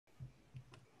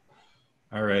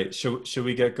All right. Should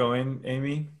we get going,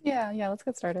 Amy? Yeah, let's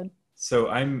get started. So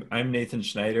I'm Nathan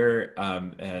Schneider,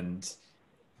 and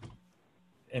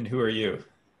who are you?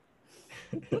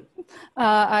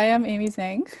 I am Amy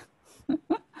Zhang.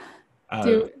 Uh,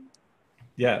 Do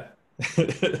yeah.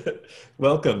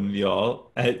 Welcome,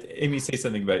 y'all. Amy, say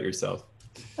something about yourself.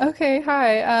 okay.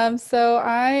 Hi. So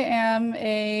I am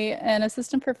an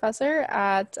assistant professor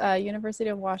at University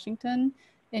of Washington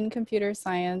in computer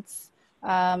science.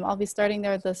 I'll be starting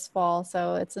there this fall,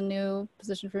 so it's a new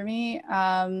position for me.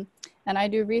 And I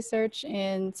do research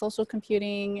in social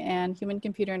computing and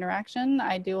human-computer interaction.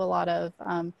 I do a lot of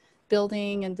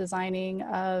building and designing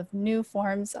of new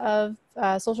forms of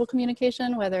social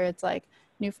communication, whether it's like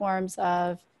new forms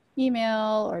of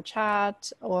email or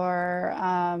chat or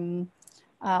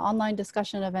online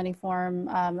discussion of any form,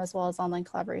 as well as online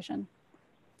collaboration.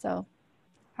 So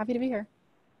happy to be here.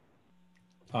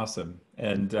 Awesome.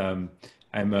 And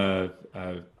I'm a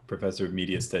professor of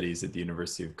media studies at the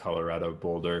University of Colorado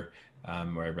Boulder,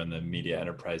 where I run the Media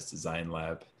Enterprise Design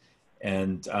Lab.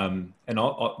 And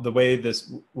the way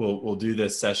this we'll do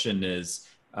this session is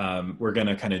we're going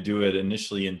to kind of do it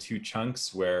initially in two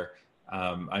chunks, where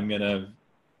I'm going to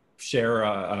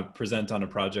share present on a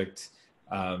project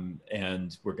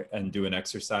and do an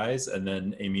exercise, and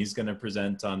then Amy's going to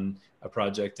present on a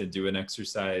project and do an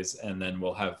exercise, and then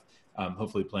we'll have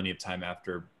hopefully plenty of time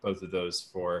after both of those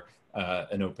for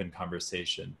an open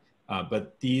conversation.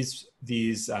 But these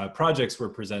projects we're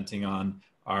presenting on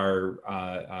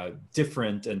are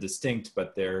different and distinct,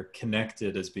 but they're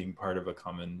connected as being part of a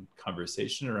common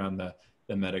conversation around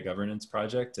the meta governance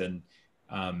project. And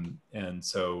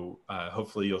so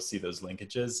hopefully you'll see those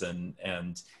linkages,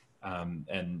 and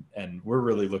we're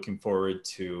really looking forward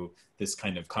to this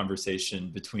kind of conversation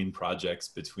between projects,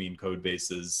 between code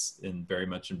bases, in very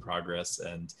much in progress,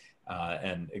 and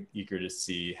eager to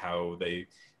see how they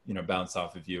bounce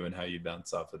off of you and how you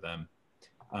bounce off of them.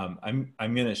 I'm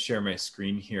going to share my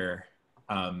screen here,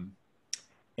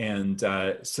 and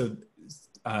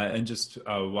just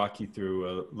walk you through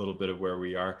a little bit of where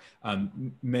we are.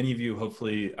 Many of you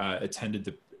hopefully attended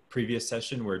the previous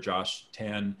session where Josh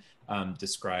Tan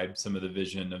described some of the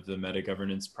vision of the meta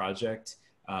governance project,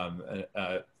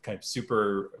 a kind of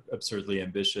super absurdly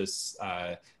ambitious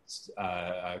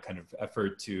kind of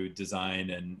effort to design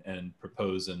and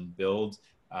propose and build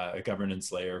a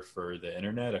governance layer for the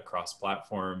internet across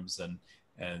platforms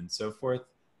and so forth.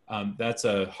 That's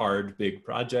a hard, big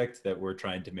project that we're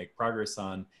trying to make progress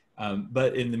on.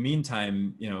 But in the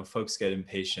meantime, folks get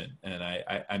impatient, and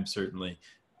I'm certainly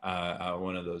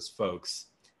one of those folks.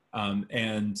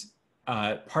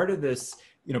 Part of this,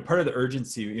 part of the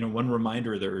urgency, one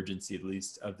reminder of the urgency, at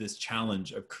least, of this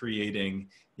challenge of creating,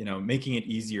 making it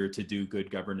easier to do good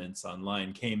governance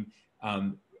online came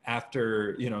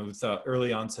after, the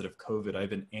early onset of COVID. I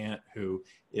have an aunt who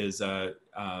is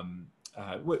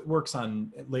works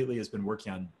on lately, has been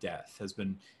working on death, has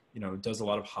been, does a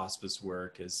lot of hospice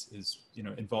work, is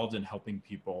involved in helping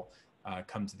people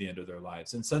come to the end of their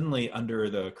lives. And suddenly, under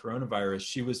the coronavirus,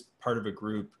 she was part of a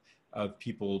group of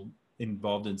people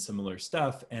involved in similar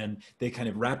stuff, and they kind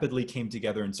of rapidly came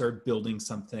together and started building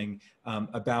something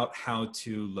about how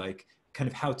to kind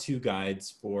of how-to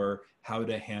guides for how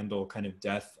to handle kind of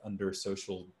death under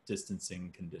social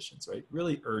distancing conditions, right?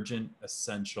 Really urgent,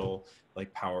 essential,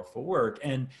 powerful work.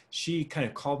 And she kind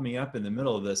of called me up in the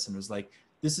middle of this and was like,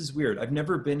 this is weird. I've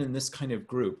never been in this kind of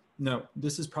group. No,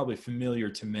 this is probably familiar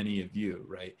to many of you,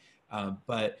 right?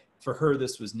 But for her,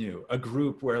 this was new. A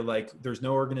group where there's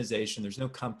no organization, there's no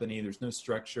company, there's no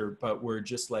structure, but we're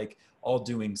just all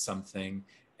doing something.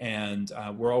 And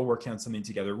we're all working on something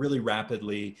together really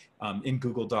rapidly in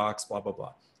Google Docs, blah, blah,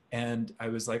 blah. And I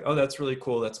was like, oh, that's really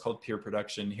cool. That's called peer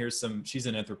production. She's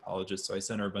an anthropologist. So I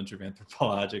sent her a bunch of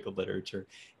anthropological literature.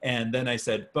 And then I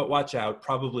said, but watch out,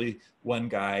 probably one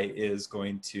guy is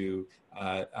going to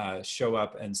show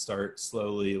up and start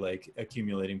slowly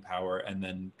accumulating power and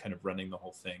then kind of running the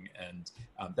whole thing. And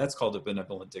that's called a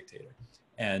benevolent dictator.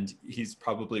 And he's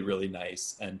probably really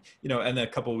nice. And, and then a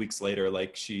couple of weeks later,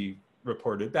 she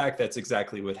reported back, that's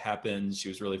exactly what happened. She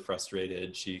was really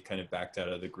frustrated. She kind of backed out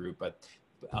of the group, but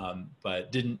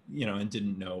didn't, and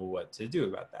didn't know what to do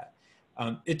about that.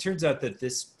 It turns out that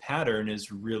this pattern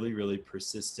is really, really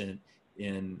persistent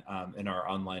in our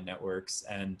online networks,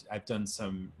 and I've done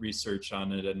some research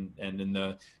on it, and in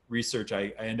the research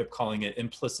I end up calling it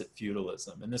implicit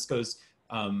feudalism, and this goes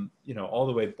all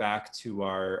the way back to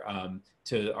our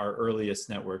earliest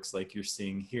networks, like you're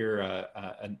seeing here,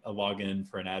 a login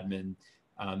for an admin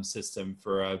system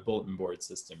for a bulletin board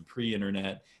system,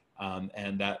 pre-internet.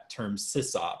 And that term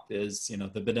sysop is,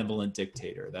 the benevolent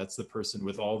dictator. That's the person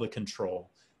with all the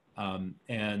control.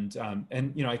 And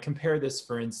I compare this,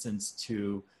 for instance,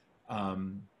 to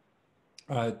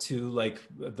like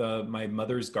my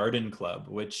mother's garden club,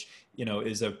 which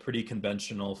is a pretty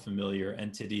conventional, familiar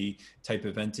type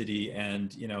of entity,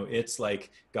 and it's like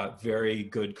got very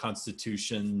good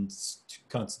constitutional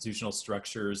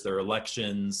structures. There are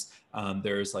elections,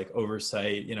 there's like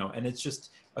oversight, and it's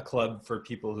just a club for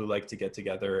people who like to get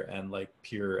together and like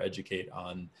peer educate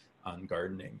on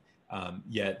gardening.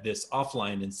 Yet this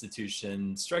offline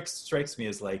institution strikes me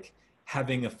as like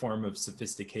having a form of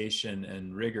sophistication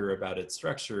and rigor about its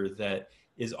structure that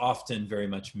is often very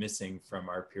much missing from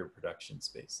our peer production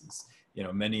spaces.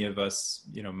 Many of us,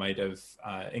 might have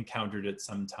encountered at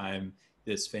some time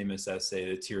this famous essay,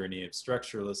 The Tyranny of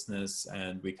Structurelessness,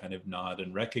 and we kind of nod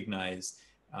and recognize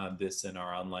this in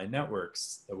our online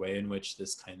networks, the way in which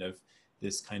this kind of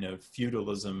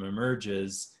feudalism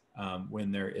emerges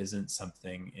when there isn't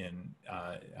something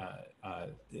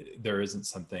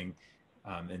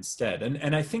instead.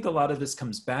 And I think a lot of this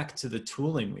comes back to the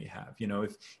tooling we have.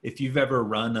 If you've ever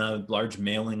run a large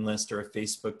mailing list or a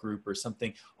Facebook group or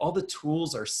something, all the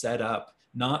tools are set up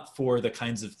not for the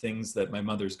kinds of things that my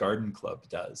mother's garden club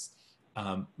does,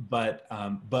 but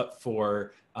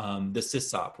for the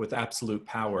sysop with absolute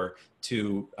power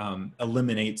to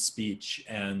eliminate speech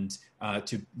and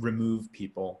to remove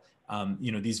people.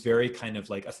 These very kind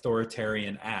of like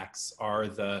authoritarian acts are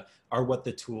what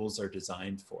the tools are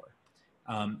designed for.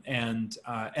 And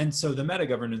so the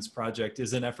meta-governance project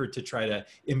is an effort to try to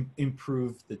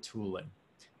improve the tooling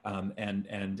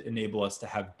and enable us to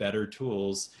have better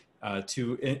tools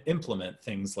to implement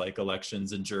things like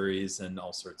elections and juries and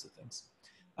all sorts of things.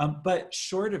 But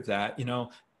short of that,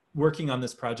 working on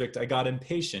this project, I got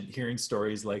impatient hearing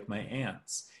stories like my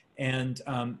aunt's, and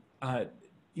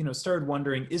started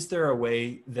wondering, is there a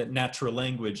way that natural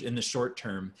language in the short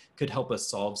term could help us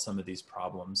solve some of these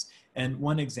problems? And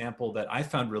one example that I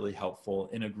found really helpful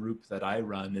in a group that I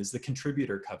run is the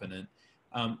Contributor Covenant,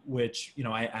 which,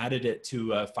 I added it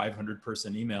to a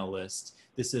 500-person email list.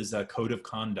 This is a code of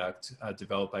conduct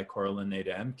developed by Coraline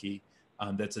Neda Emke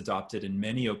that's adopted in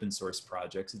many open source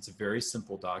projects. It's a very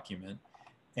simple document.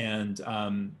 And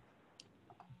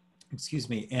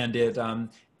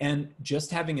and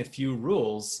just having a few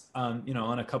rules,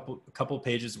 on a couple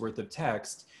pages worth of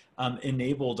text,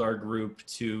 enabled our group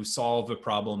to solve a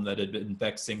problem that had been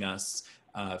vexing us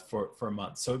for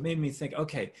months. So it made me think,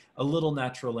 okay, a little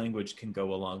natural language can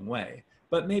go a long way,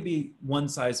 but maybe one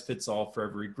size fits all for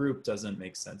every group doesn't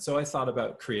make sense. So I thought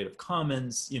about Creative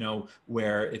Commons,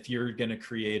 where if you're going to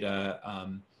create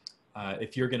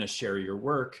if you're going to share your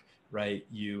work, right,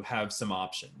 you have some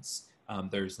options.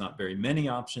 There's not very many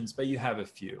options, but you have a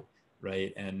few,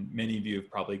 right? And many of you have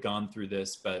probably gone through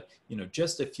this, but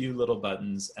just a few little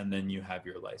buttons and then you have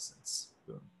your license.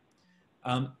 Boom.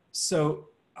 So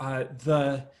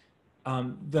the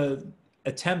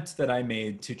attempt that I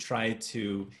made to try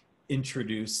to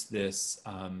introduce this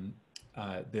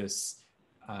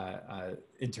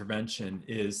intervention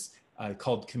is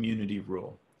called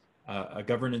CommunityRule. A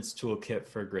governance toolkit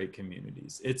for great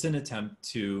communities. It's an attempt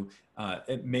to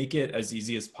make it as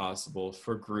easy as possible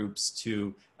for groups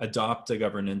to adopt a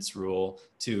governance rule,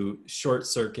 to short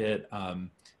circuit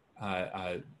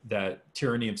that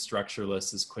tyranny of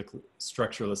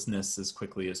structurelessness as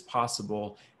quickly as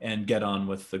possible and get on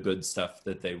with the good stuff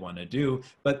that they want to do,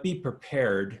 but be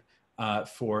prepared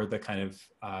for the kind of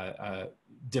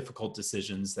difficult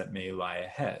decisions that may lie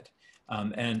ahead.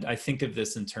 And I think of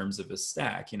this in terms of a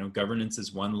stack. Governance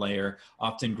is one layer.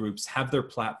 Often groups have their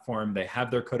platform, they have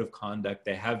their code of conduct,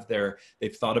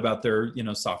 they've thought about their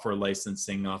software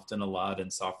licensing often a lot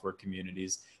in software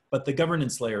communities, but the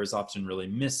governance layer is often really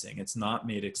missing. It's not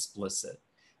made explicit.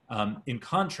 In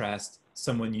contrast,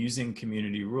 someone using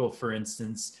CommunityRule, for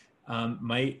instance,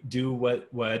 might do what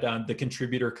the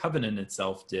Contributor Covenant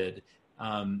itself did.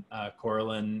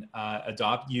 Coraline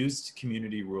used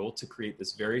CommunityRule to create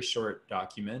this very short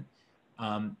document.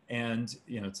 And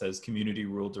it says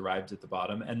CommunityRule derived at the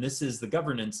bottom. And this is the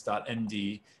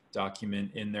governance.md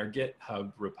document in their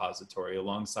GitHub repository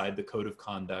alongside the code of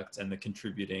conduct and the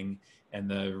contributing and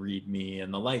the README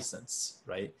and the license,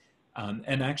 right?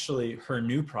 And actually her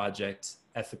new project,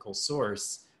 Ethical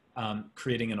Source,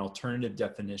 creating an alternative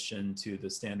definition to the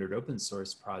standard open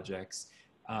source projects,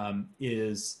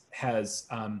 has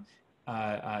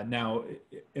now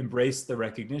embraced the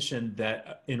recognition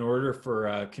that in order for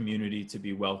a community to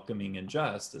be welcoming and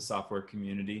just, a software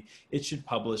community, it should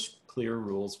publish clear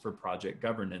rules for project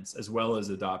governance as well as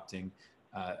adopting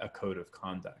a code of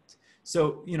conduct.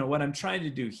 So, you know, what I'm trying to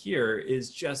do here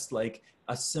is just like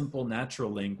a simple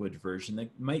natural language version that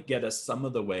might get us some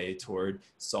of the way toward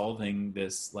solving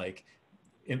this, like,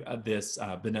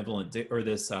 benevolent or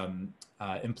this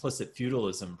implicit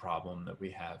feudalism problem that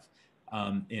we have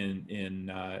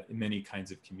in many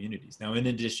kinds of communities. Now, in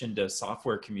addition to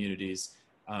software communities,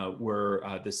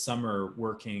 we're this summer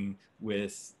working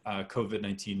with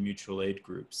COVID-19 mutual aid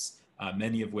groups,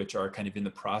 many of which are kind of in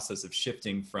the process of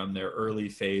shifting from their early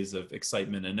phase of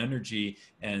excitement and energy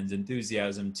and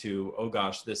enthusiasm to, oh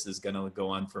gosh, this is going to go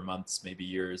on for months, maybe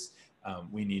years.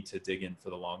 We need to dig in for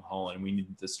the long haul, and we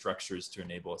need the structures to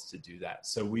enable us to do that.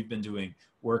 So we've been doing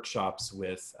workshops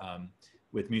with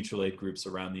mutual aid groups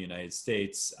around the United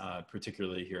States,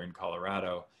 particularly here in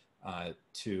Colorado,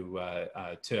 to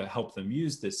help them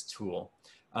use this tool.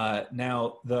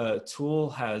 Now, the tool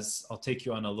has, I'll take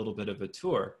you on a little bit of a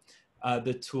tour.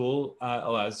 The tool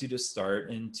allows you to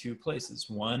start in two places.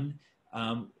 One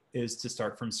is to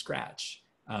start from scratch.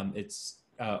 It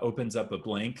opens up a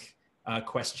blank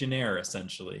questionnaire,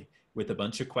 essentially, with a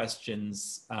bunch of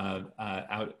questions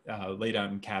laid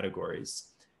out in categories.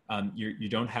 You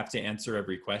don't have to answer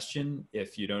every question.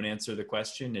 If you don't answer the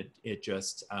question, it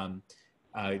just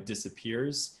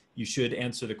disappears. You should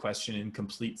answer the question in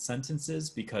complete sentences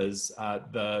because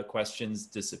the questions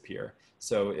disappear.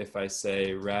 So if I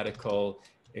say radical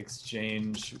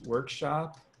exchange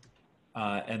workshop,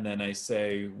 and then I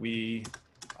say we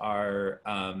are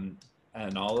an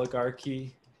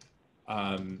oligarchy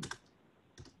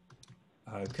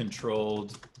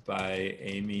controlled by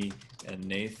Amy and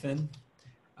Nathan,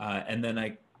 and then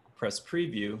I press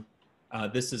preview,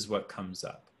 this is what comes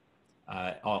up.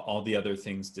 All the other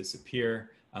things disappear,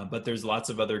 but there's lots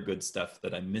of other good stuff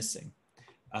that I'm missing.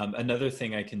 Another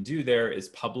thing I can do there is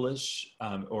publish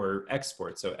or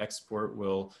export. So export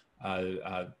will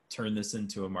turn this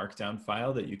into a markdown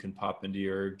file that you can pop into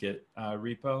your Git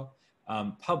repo.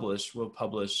 Publish will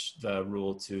publish the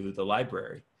rule to the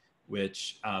library,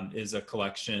 which is a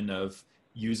collection of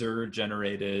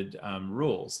user-generated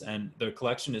rules. And the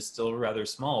collection is still rather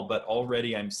small, but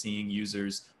already I'm seeing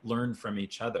users learn from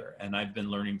each other, and I've been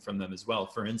learning from them as well.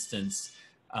 For instance,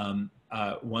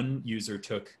 one user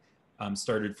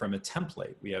started from a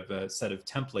template. We have a set of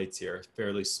templates here, a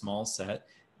fairly small set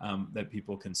that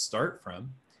people can start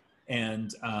from.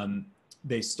 And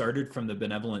they started from the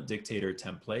benevolent dictator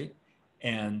template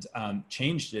and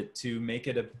changed it to make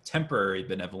it a temporary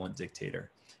benevolent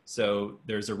dictator. So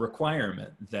there's a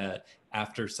requirement that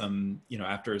after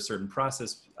after a certain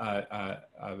process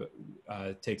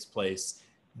takes place,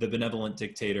 the benevolent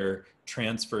dictator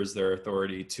transfers their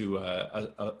authority to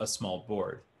a small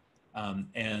board.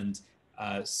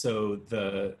 So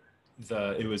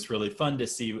it was really fun to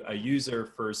see a user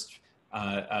first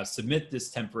submit this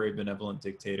temporary benevolent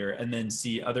dictator, and then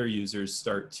see other users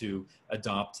start to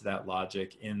adopt that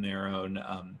logic in their own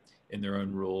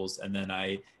rules. And then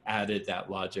I added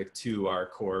that logic to our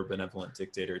core benevolent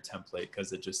dictator template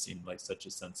because it just seemed like such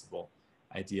a sensible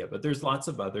idea. But there's lots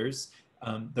of others.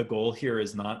 The goal here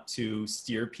is not to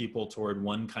steer people toward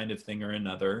one kind of thing or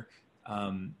another.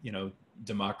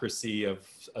 Democracy of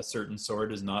a certain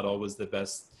sort is not always the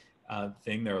best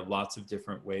thing. There are lots of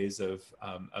different ways of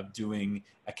doing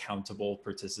accountable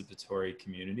participatory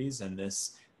communities, and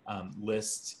this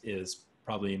list is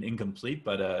probably an incomplete,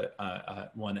 but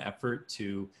one effort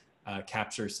to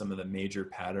capture some of the major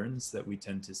patterns that we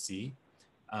tend to see.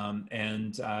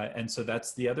 And so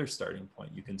that's the other starting point.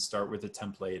 You can start with a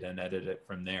template and edit it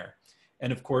from there.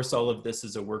 And of course, all of this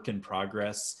is a work in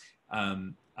progress.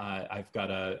 I've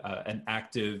got an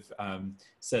active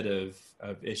set of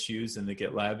issues in the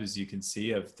GitLab, as you can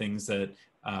see, of things that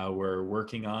we're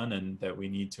working on and that we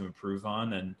need to improve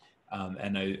on. And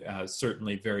I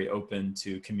certainly very open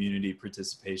to community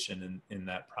participation in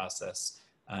that process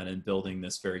and in building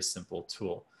this very simple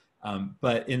tool.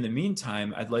 But in the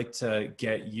meantime, I'd like to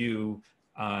get you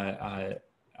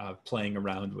playing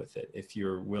around with it if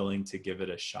you're willing to give it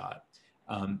a shot.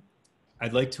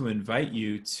 I'd like to invite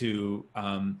you to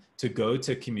go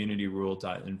to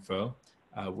communityrule.info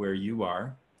where you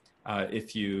are.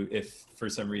 If for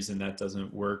some reason that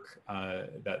doesn't work,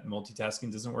 that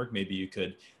multitasking doesn't work, maybe you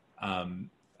could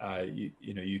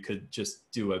you could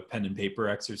just do a pen and paper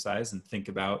exercise and think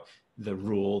about the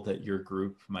rule that your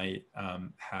group might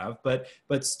have. But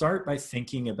start by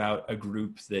thinking about a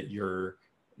group that you're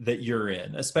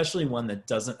in, especially one that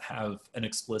doesn't have an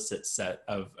explicit set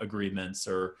of agreements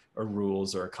or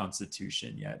rules or a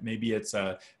constitution yet. Maybe it's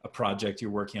a project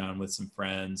you're working on with some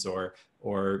friends, or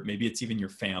maybe it's even your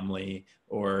family,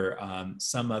 or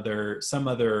some other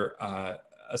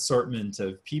assortment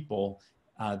of people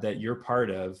that you're part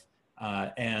of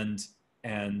and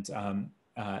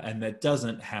that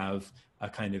doesn't have a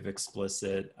kind of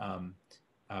explicit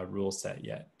rule set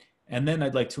yet. And then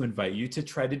I'd like to invite you to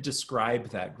try to describe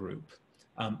that group.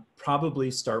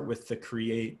 Probably start with the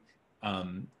create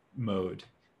mode,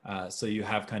 so you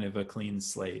have kind of a clean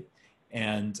slate.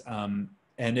 And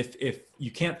if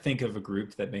you can't think of a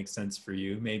group that makes sense for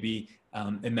you, maybe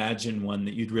imagine one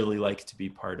that you'd really like to be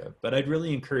part of. But I'd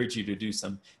really encourage you to do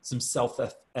some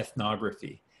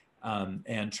self-ethnography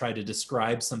and try to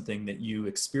describe something that you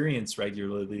experience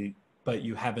regularly, but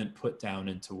you haven't put down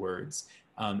into words.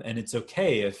 And it's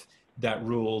okay if that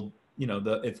rule,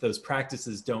 if those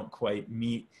practices don't quite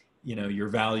meet, your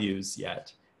values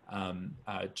yet.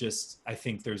 I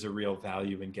think there's a real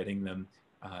value in getting them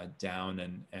down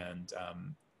and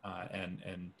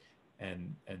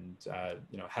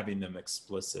having them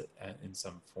explicit in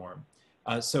some form.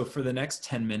 So for the next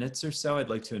 10 minutes or so, I'd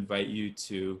like to invite you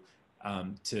to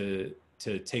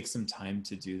take some time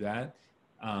to do that,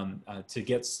 to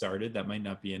get started. That might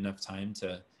not be enough time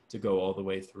to go all the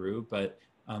way through, but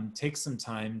take some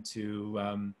time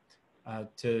to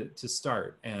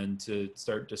start and to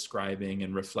start describing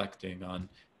and reflecting on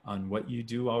what you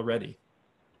do already.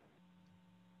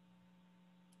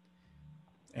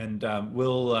 And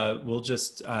we'll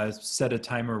just set a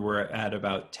timer. We're at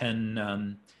about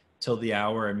 10 till the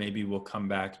hour, and maybe we'll come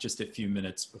back just a few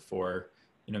minutes before,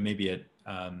 maybe at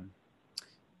a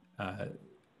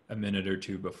minute or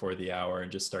two before the hour,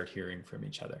 and just start hearing from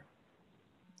each other.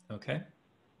 Okay.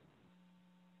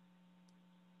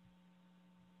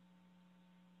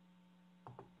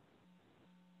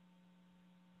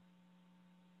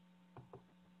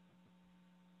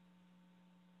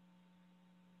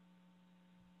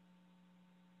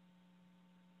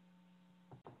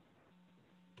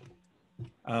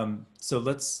 So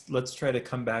let's try to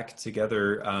come back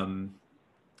together,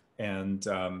 and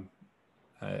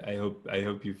I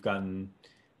hope you've gotten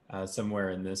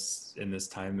somewhere in this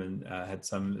time and had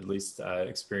some at least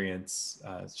experience,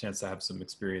 chance to have some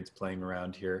experience playing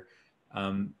around here.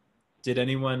 Did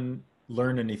anyone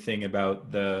learn anything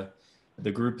about the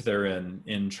group they're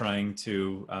in trying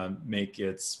to make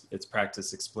its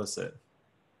practice explicit?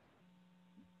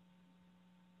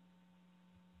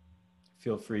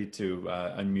 Feel free to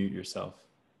unmute yourself.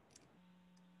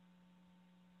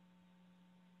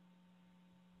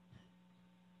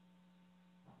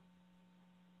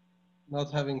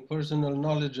 Not having personal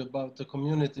knowledge about the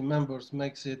community members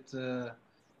makes it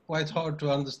quite hard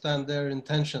to understand their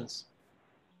intentions.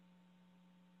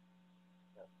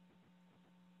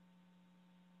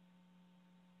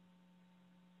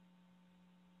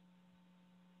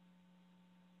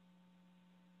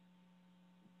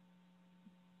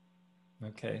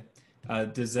 Okay.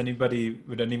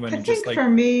 Would anyone I just think like? for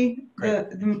me,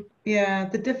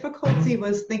 the difficulty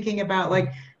was thinking about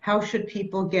like, how should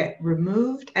people get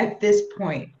removed at this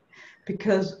point?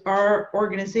 Because our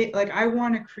organization, like I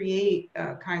want to create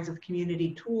kinds of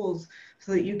community tools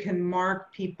so that you can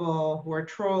mark people who are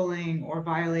trolling or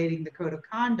violating the code of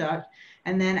conduct.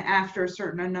 And then after a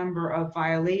certain number of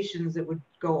violations, it would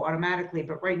go automatically.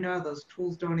 But right now those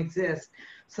tools don't exist.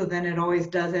 So then it always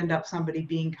does end up somebody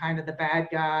being kind of the bad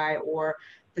guy, or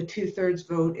the 2/3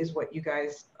 vote is what you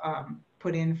guys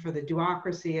put in for the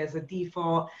duocracy as a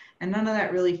default. And none of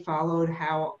that really followed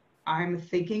how I'm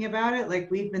thinking about it.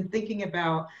 Like we've been thinking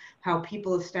about how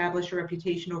people establish a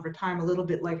reputation over time, a little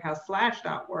bit like how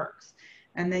Slashdot works.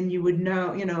 And then you would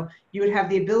know, you would have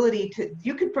the ability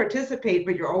you could participate,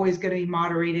 but you're always going to be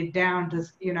moderated down to,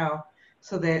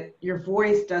 so that your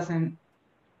voice doesn't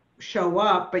show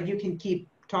up, but you can keep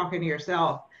talking to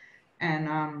yourself. And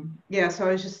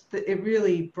so it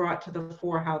really brought to the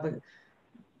fore how the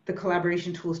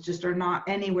collaboration tools just are not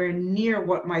anywhere near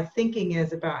what my thinking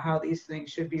is about how these things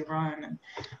should be run. And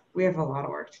we have a lot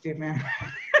of work to do, man.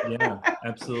 Yeah,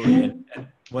 absolutely. And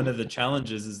one of the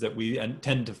challenges is that we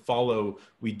tend to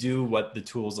we do what the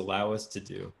tools allow us to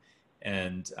do.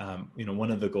 And,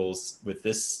 one of the goals with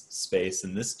this space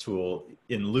and this tool,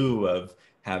 in lieu of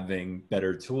having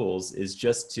better tools, is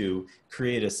just to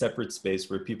create a separate space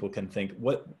where people can think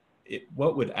what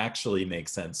would actually make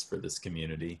sense for this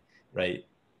community, right?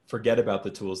 Forget about the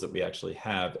tools that we actually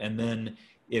have. And then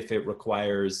if it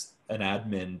requires an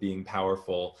admin being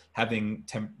powerful, having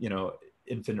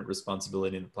infinite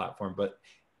responsibility in the platform, but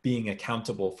being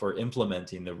accountable for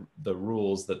implementing the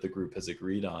rules that the group has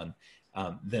agreed on,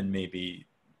 then maybe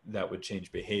that would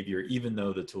change behavior, even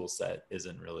though the tool set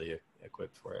isn't really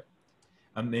equipped for it.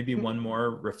 Maybe one more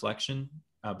reflection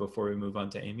before we move on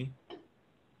to Amy.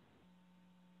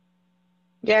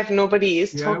 Yeah, if nobody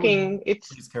is talking, it's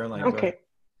please, Caroline, okay.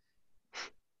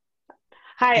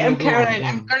 Hi, No, I'm go on, Caroline. go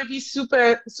I'm on. going to be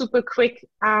super quick.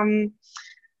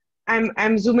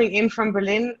 I'm zooming in from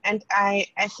Berlin, and I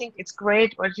think it's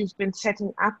great what you've been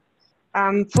setting up.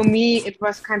 For me, it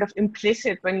was kind of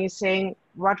implicit when you're saying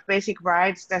what basic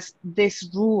rights does this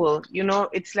rule. You know,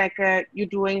 it's like you're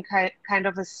doing kind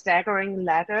of a staggering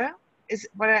ladder, is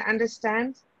what I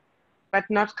understand, but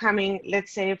not coming,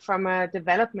 let's say, from a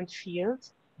development field.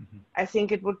 Mm-hmm. I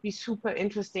think it would be super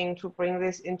interesting to bring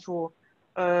this into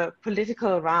a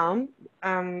political realm,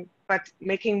 but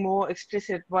making more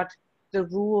explicit what the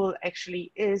rule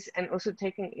actually is, and also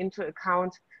taking into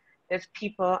account that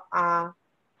people are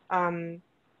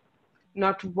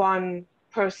not one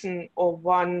person or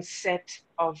one set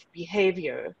of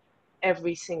behavior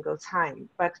every single time,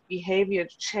 but behavior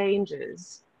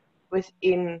changes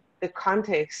within the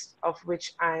context of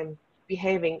which I'm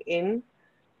behaving in,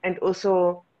 and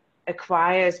also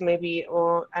acquires maybe,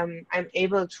 or I'm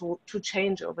able to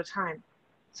change over time.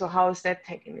 So how is that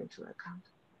taken into account?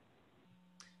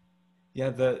 Yeah,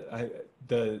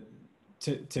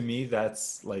 to me,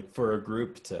 that's like for a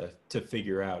group to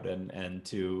figure out and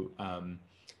to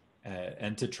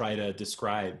try to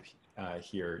describe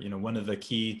here. You know, one of the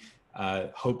key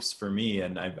hopes for me,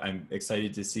 and I'm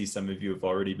excited to see some of you have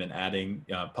already been adding,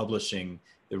 publishing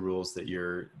the rules that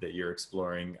you're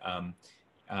exploring,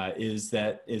 is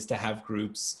to have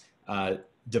groups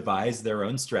devise their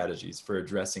own strategies for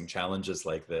addressing challenges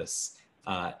like this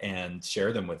and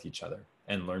share them with each other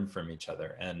and learn from each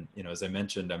other. And, you know, as I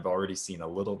mentioned, I've already seen a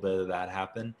little bit of that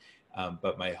happen.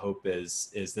 But my hope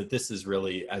is that this is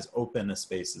really as open a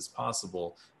space as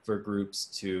possible for groups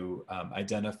to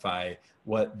identify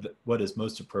what is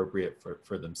most appropriate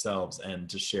for themselves and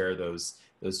to share those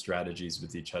strategies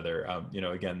with each other. You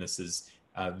know, again, this is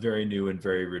very new and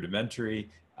very rudimentary,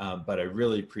 but I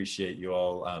really appreciate you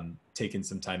all taking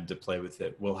some time to play with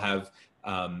it. We'll have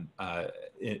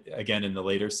again, in the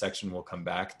later section, we'll come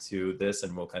back to this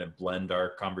and we'll kind of blend our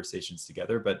conversations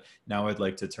together. But now I'd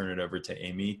like to turn it over to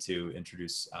Amy to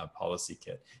introduce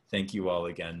PolicyKit. Thank you all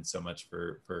again so much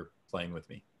for playing with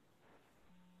me.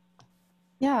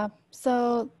 Yeah,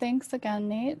 so thanks again,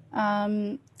 Nate.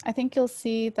 I think you'll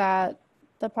see that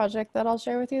the project that I'll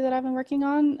share with you that I've been working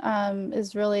on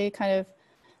is really kind of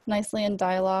nicely in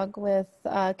dialogue with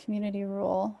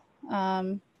CommunityRule.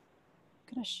 I'm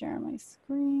gonna share my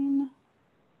screen.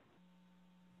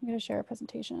 I'm gonna share a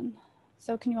presentation.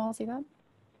 So can you all see that?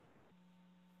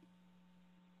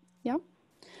 Yeah.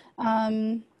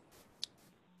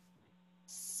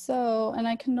 So, and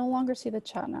I can no longer see the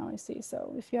chat now, I see.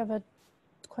 So if you have a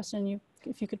question,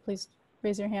 if you could please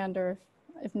raise your hand, or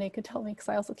if Nate could tell me, because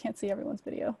I also can't see everyone's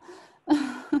video.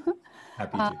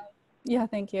 Happy to. Yeah,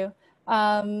 thank you.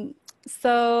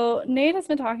 So Nate has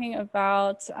been talking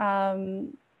about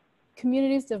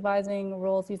communities devising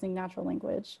rules using natural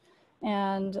language.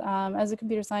 And as a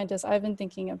computer scientist, I've been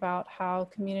thinking about how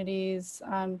communities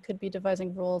could be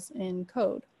devising rules in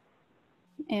code.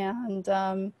 And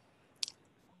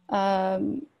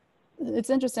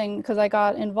it's interesting because I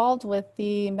got involved with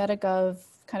the MetaGov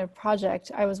kind of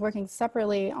project. I was working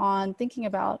separately on thinking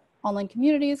about online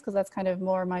communities because that's kind of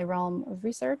more my realm of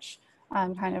research,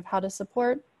 kind of how to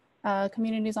support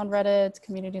communities on Reddit,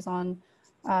 communities on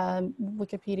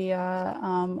Wikipedia,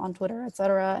 on Twitter, et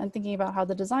cetera, and thinking about how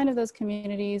the design of those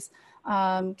communities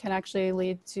can actually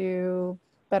lead to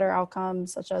better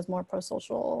outcomes, such as more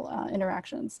pro-social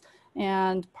interactions.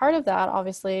 And part of that,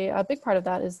 obviously, a big part of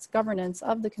that is governance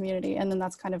of the community. And then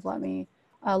that's kind of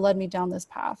led me down this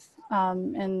path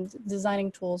and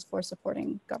designing tools for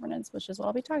supporting governance, which is what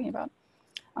I'll be talking about.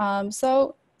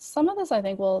 So some of this, I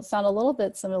think, will sound a little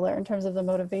bit similar in terms of the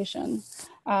motivation,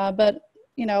 but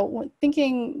you know,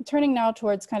 turning now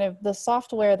towards kind of the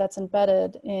software that's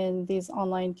embedded in these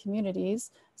online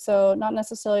communities. So not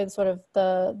necessarily the sort of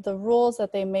the rules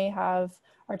that they may have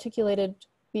articulated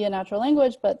via natural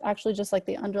language, but actually just like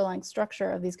the underlying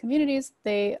structure of these communities.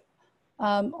 They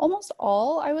almost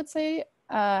all, I would say,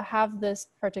 have this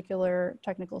particular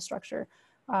technical structure,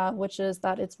 which is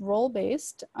that it's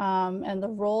role-based, and the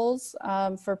roles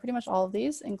for pretty much all of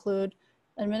these include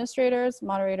administrators,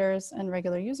 moderators, and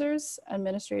regular users.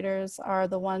 Administrators are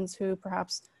the ones who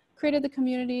perhaps created the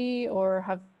community or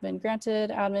have been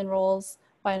granted admin roles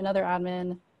by another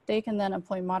admin. They can then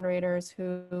appoint moderators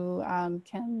who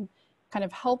can kind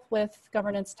of help with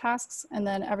governance tasks, and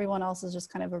then everyone else is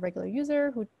just kind of a regular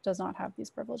user who does not have these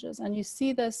privileges. And you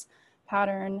see this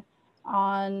pattern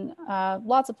on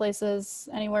lots of places,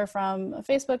 anywhere from a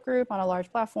Facebook group on a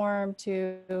large platform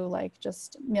to like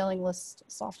just mailing list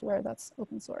software that's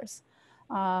open source.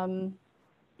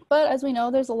 But as we know,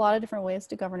 there's a lot of different ways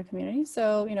to govern a community.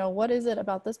 So, you know, what is it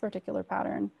about this particular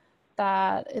pattern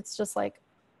that it's just like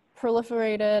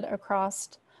proliferated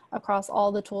across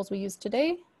all the tools we use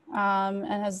today, and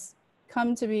has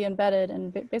come to be embedded in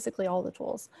basically all the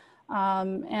tools.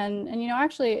 And you know,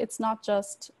 actually, it's not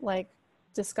just like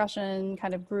discussion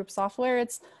kind of group software.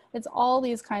 It's all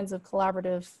these kinds of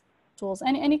collaborative tools.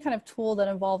 Any kind of tool that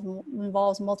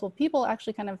involves multiple people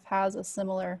actually kind of has a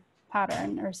similar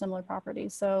pattern or similar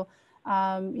properties. So,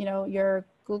 you know, your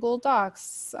Google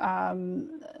Docs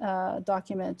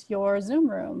document, your Zoom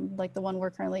room, like the one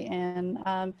we're currently in.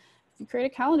 If you create a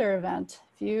calendar event,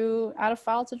 if you add a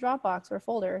file to Dropbox or a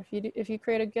folder, if you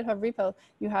create a GitHub repo,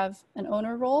 you have an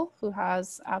owner role who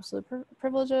has absolute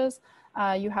privileges.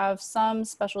 You have some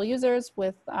special users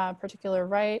with particular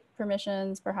write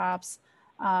permissions, perhaps,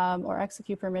 or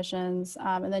execute permissions.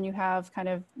 And then you have kind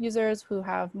of users who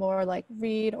have more like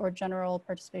read or general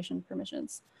participation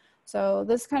permissions. So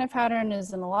this kind of pattern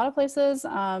is in a lot of places.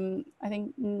 I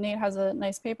think Nate has a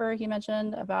nice paper he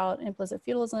mentioned about implicit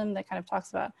feudalism that kind of talks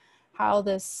about how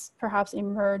this perhaps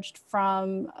emerged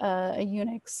from a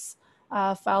Unix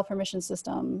file permission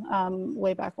system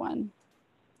way back when.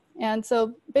 And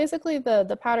so basically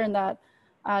the pattern that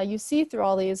you see through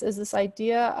all these is this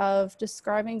idea of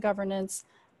describing governance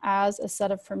as a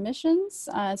set of permissions.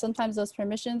 And sometimes those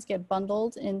permissions get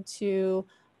bundled into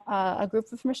a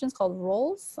group of permissions called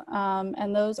roles,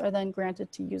 and those are then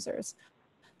granted to users.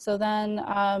 So then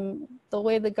the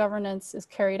way the governance is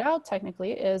carried out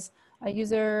technically is a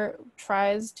user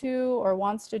tries to or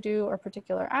wants to do a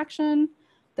particular action.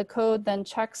 The code then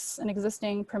checks an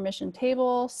existing permission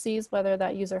table, sees whether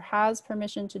that user has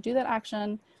permission to do that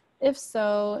action. If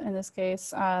so, in this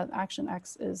case, action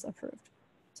X is approved.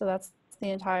 So that's the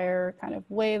entire kind of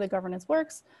way the governance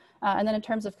works. And then in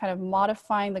terms of kind of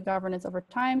modifying the governance over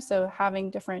time, so having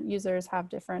different users have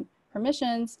different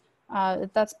permissions,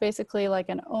 that's basically like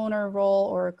an owner role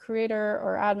or a creator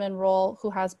or admin role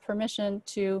who has permission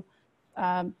to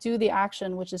do the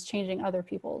action, which is changing other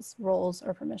people's roles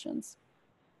or permissions.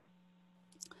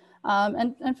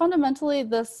 And fundamentally,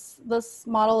 this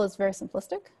model is very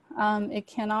simplistic. It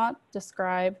cannot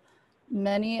describe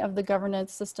many of the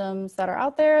governance systems that are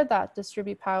out there that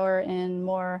distribute power in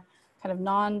more kind of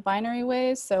non-binary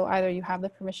ways. So either you have the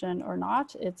permission or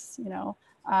not. It's, you know,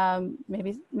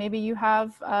 maybe you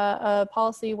have a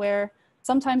policy where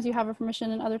sometimes you have a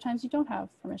permission and other times you don't have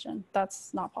permission.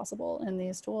 That's not possible in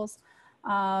these tools.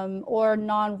 Or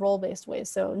non-role-based ways,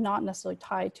 so not necessarily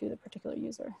tied to the particular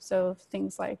user. So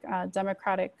things like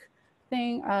democratic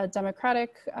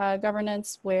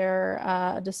governance, where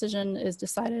a decision is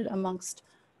decided amongst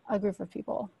a group of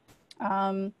people.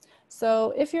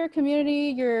 So if you're a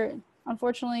community, you're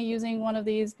unfortunately using one of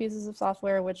these pieces of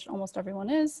software, which almost everyone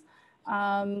is,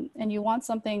 and you want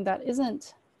something that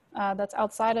isn't, that's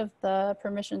outside of the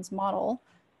permissions model,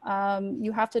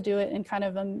 you have to do it in kind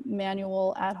of a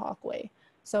manual ad hoc way.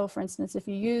 So for instance, if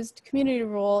you used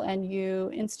CommunityRule and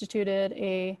you instituted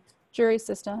a jury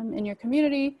system in your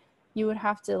community, you would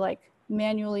have to like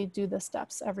manually do the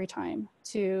steps every time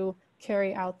to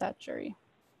carry out that jury.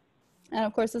 And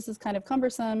of course, this is kind of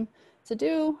cumbersome to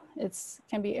do. It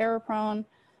can be error prone.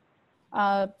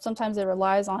 Sometimes it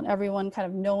relies on everyone kind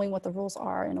of knowing what the rules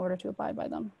are in order to abide by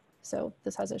them. So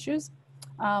this has issues.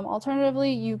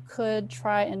 Alternatively, you could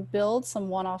try and build some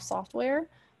one-off software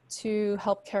to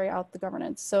help carry out the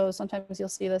governance. So sometimes you'll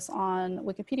see this on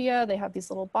Wikipedia. They have these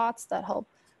little bots that help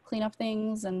clean up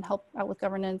things and help out with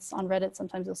governance. On Reddit,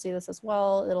 sometimes you'll see this as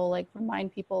well. It'll like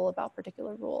remind people about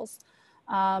particular rules.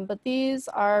 But these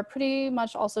are pretty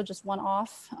much also just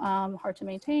one-off, hard to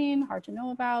maintain, hard to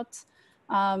know about.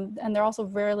 And they're also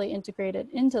rarely integrated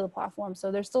into the platform.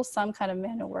 So there's still some kind of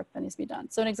manual work that needs to be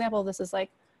done. So an example of this is like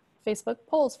Facebook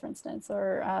polls, for instance,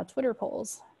 or Twitter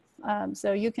polls.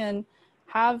 So you can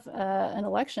have an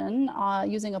election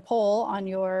using a poll on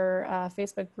your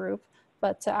Facebook group,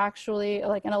 but to actually,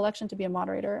 like an election to be a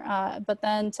moderator, but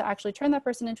then to actually turn that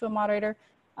person into a moderator,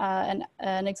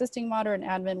 an existing moderator, an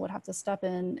admin would have to step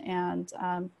in and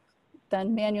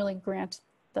then manually grant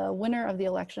the winner of the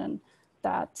election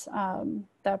that,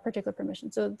 that particular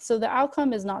permission. So the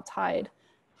outcome is not tied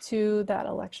to that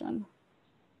election.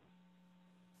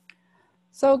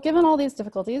 So given all these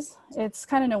difficulties, it's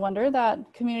kind of no wonder that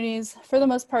communities, for the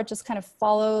most part, just kind of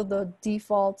follow the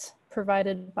default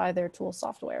provided by their tool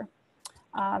software.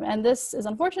 And this is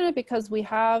unfortunate because we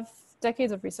have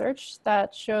decades of research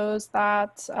that shows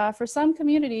that for some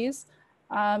communities,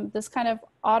 this kind of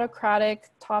autocratic,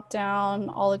 top-down,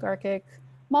 oligarchic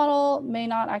model may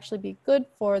not actually be good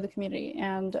for the community.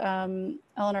 And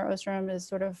Elinor Ostrom is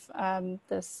sort of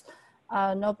this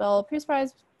Nobel Peace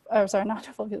Prize or sorry, not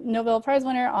Nobel Prize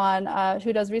winner on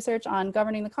who does research on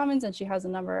governing the commons, and she has a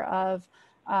number of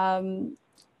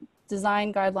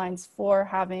design guidelines for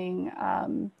having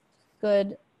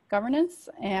good governance,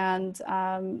 and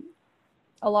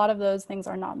a lot of those things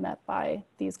are not met by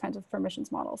these kinds of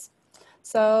permissions models.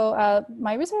 So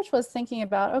my research was thinking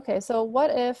about, okay, so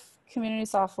what if community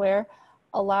software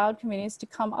allowed communities to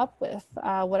come up with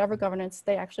whatever governance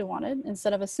they actually wanted,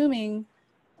 instead of assuming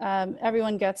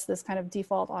everyone gets this kind of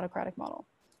default autocratic model?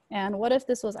 And what if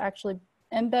this was actually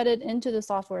embedded into the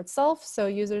software itself, so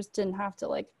users didn't have to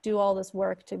like do all this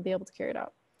work to be able to carry it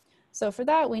out? So for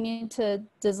that, we need to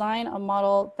design a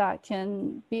model that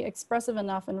can be expressive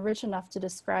enough and rich enough to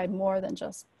describe more than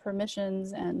just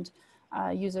permissions and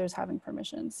users having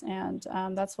permissions. And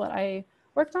that's what I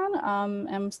worked on,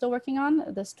 I'm still working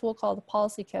on, this tool called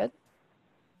PolicyKit.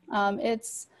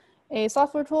 It's a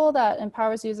software tool that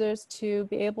empowers users to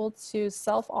be able to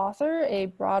self-author a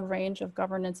broad range of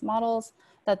governance models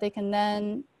that they can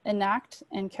then enact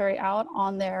and carry out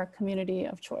on their community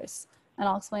of choice. And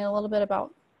I'll explain a little bit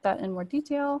about that in more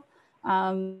detail.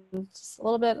 Just a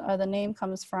little bit, the name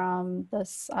comes from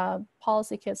this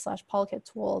PolicyKit/PoliCit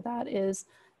tool that is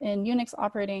in Unix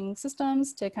operating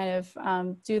systems to kind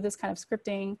of do this kind of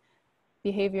scripting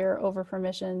behavior over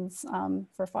permissions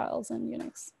for files in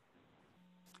Unix.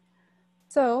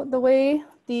 So the way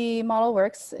the model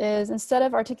works is, instead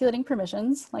of articulating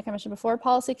permissions, like I mentioned before,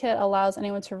 PolicyKit allows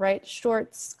anyone to write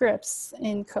short scripts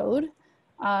in code,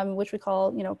 which we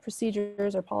call,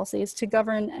 procedures or policies, to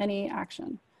govern any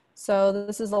action. So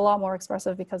this is a lot more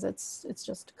expressive because it's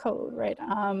just code, right?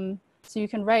 So you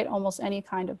can write almost any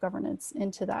kind of governance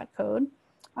into that code.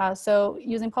 So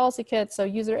using PolicyKit, so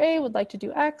user A would like to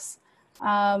do X.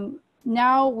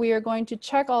 Now we are going to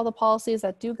check all the policies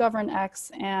that do govern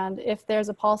X, and if there's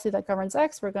a policy that governs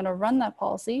X, we're going to run that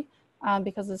policy.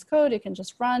 Because it's code, it can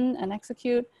just run and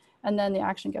execute, and then the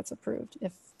action gets approved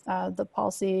if the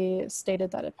policy stated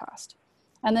that it passed.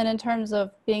 And then in terms of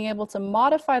being able to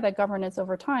modify that governance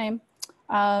over time,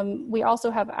 we also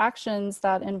have actions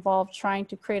that involve trying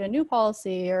to create a new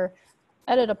policy or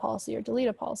edit a policy or delete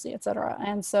a policy, etc.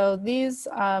 And so these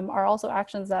are also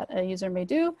actions that a user may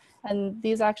do, and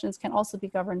these actions can also be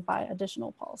governed by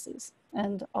additional policies.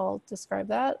 And I'll describe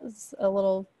that. It's a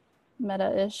little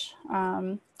meta-ish.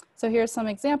 So here's some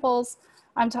examples.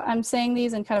 I'm saying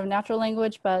these in kind of natural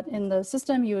language, but in the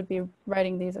system, you would be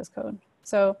writing these as code.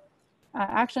 So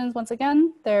actions, once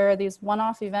again, there are these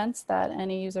one-off events that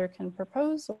any user can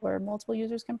propose or multiple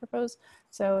users can propose.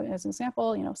 So as an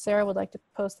example, Sarah would like to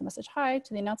post the message hi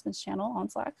to the announcements channel on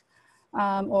Slack,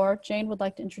 or Jane would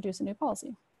like to introduce a new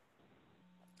policy.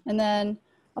 And then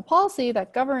a policy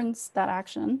that governs that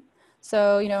action.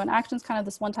 So, an action is kind of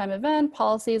this one-time event.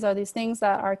 Policies are these things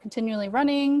that are continually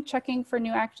running, checking for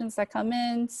new actions that come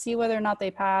in, see whether or not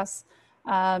they pass,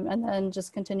 and then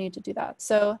just continue to do that.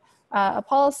 So a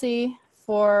policy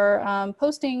for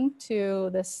posting to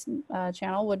this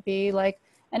channel would be like,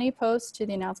 any post to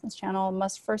the announcements channel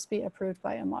must first be approved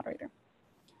by a moderator.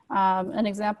 An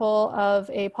example of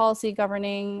a policy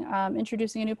governing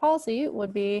introducing a new policy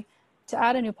would be, to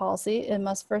add a new policy, it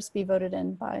must first be voted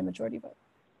in by a majority vote.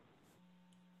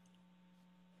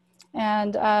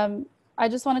 And I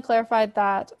just want to clarify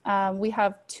that we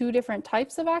have two different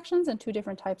types of actions and two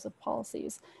different types of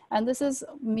policies. And this is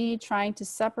me trying to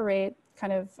separate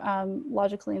kind of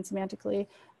logically and semantically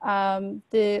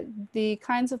the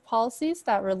kinds of policies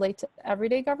that relate to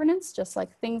everyday governance, just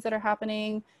like things that are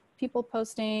happening, people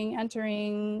posting,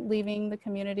 entering, leaving the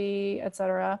community,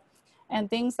 etc., and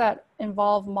things that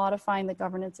involve modifying the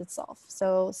governance itself.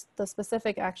 So the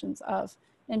specific actions of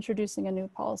introducing a new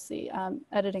policy,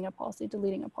 editing a policy,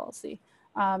 deleting a policy.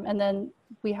 And then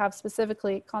we have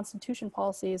specifically constitution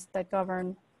policies that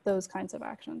govern those kinds of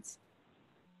actions.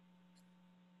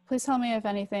 Please tell me if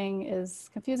anything is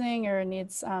confusing or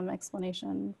needs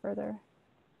explanation further.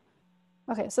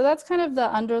 Okay, so that's kind of the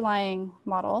underlying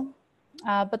model.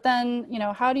 But then,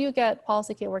 how do you get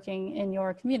PolicyKit working in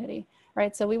your community,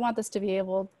 right? So we want this to be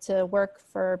able to work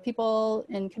for people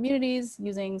in communities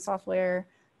using software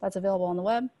that's available on the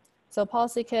web. So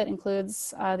PolicyKit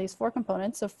includes these 4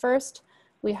 components. So first,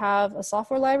 we have a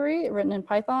software library written in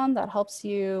Python that helps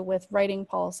you with writing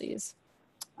policies.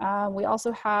 We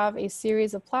also have a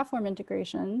series of platform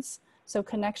integrations, so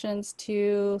connections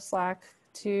to Slack,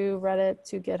 to Reddit,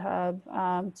 to GitHub,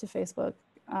 to Facebook,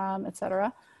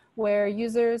 etc., where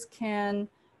users can,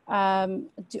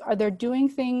 they're doing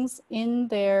things in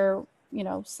their,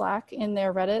 Slack, in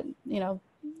their Reddit,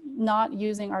 not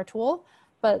using our tool,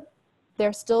 but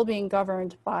they're still being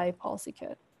governed by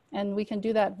PolicyKit. And we can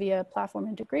do that via platform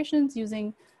integrations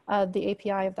using the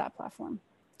API of that platform.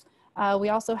 We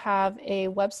also have a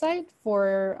website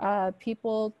for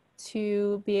people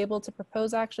to be able to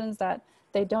propose actions that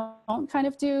they don't kind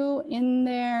of do in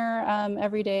their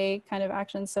everyday kind of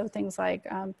actions. So things like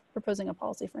proposing a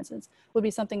policy, for instance, would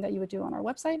be something that you would do on our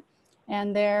website.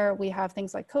 And there we have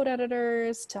things like code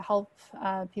editors to help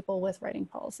people with writing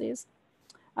policies.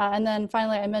 And then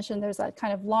finally, I mentioned there's that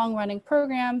kind of long running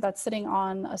program that's sitting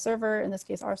on a server, in this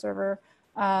case, our server.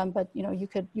 But you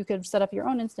could set up your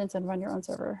own instance and run your own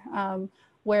server,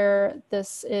 where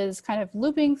this is kind of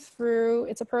looping through.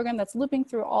 It's a program that's looping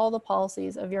through all the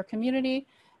policies of your community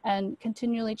and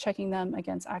continually checking them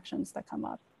against actions that come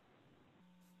up.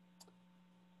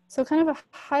 So kind of a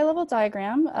high level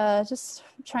diagram, just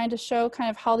trying to show kind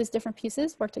of how these different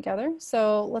pieces work together.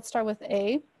 So let's start with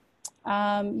A.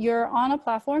 You're on a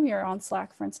platform, you're on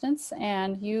Slack, for instance,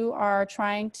 and you are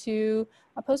trying to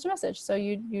post a message. So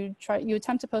you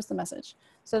attempt to post a message.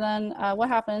 So then what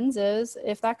happens is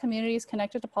if that community is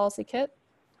connected to PolicyKit,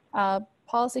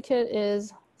 PolicyKit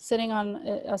is sitting on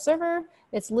a server,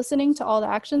 it's listening to all the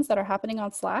actions that are happening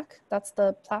on Slack. That's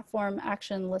the platform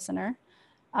action listener.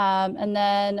 And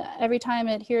then every time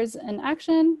it hears an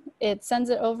action, it sends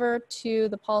it over to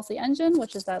the policy engine,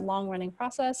 which is that long running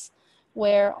process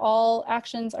where all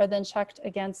actions are then checked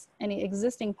against any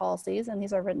existing policies, and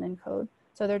these are written in code.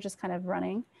 So they're just kind of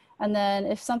running. And then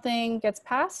if something gets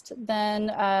passed, then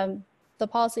the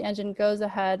policy engine goes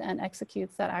ahead and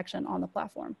executes that action on the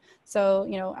platform. So,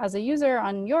 as a user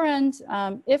on your end,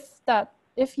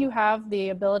 if you have the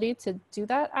ability to do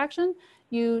that action,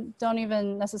 you don't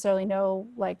even necessarily know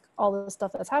like all the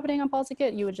stuff that's happening on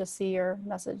PolicyKit. You would just see your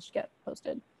message get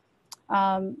posted.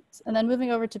 And then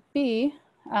moving over to B,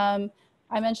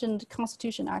 I mentioned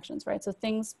constitution actions, right? So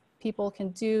things people can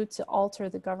do to alter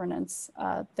the governance,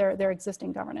 their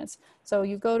existing governance. So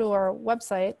you go to our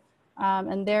website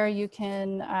and there you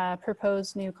can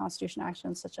propose new constitution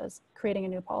actions such as creating a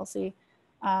new policy.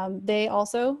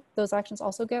 Those actions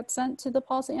also get sent to the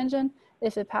policy engine.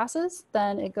 If it passes,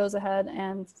 then it goes ahead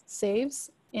and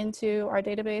saves into our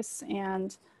database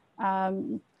and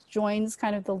joins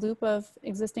kind of the loop of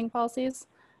existing policies.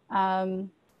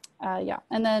 Yeah,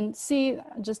 and then C,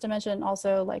 just to mention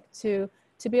also like to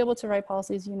be able to write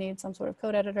policies, you need some sort of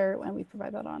code editor, and we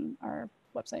provide that on our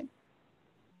website.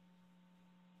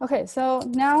 Okay, so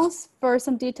now for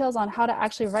some details on how to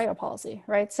actually write a policy,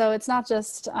 right? So it's not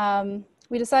just,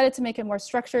 we decided to make it more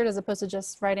structured as opposed to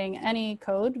just writing any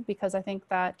code because I think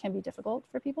that can be difficult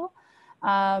for people.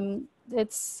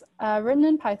 It's written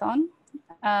in Python.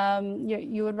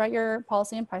 You would write your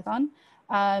policy in Python.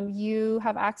 You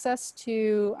have access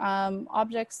to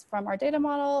objects from our data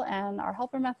model and our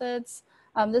helper methods.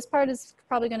 This part is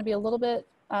probably going to be a little bit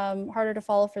harder to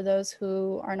follow for those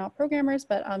who are not programmers,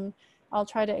 but I'll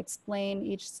try to explain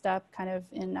each step kind of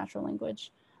in natural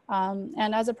language.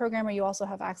 And as a programmer, you also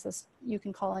have access, you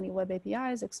can call any web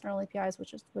APIs, external APIs,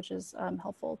 which is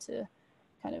helpful to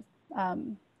kind of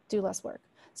do less work.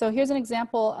 So here's an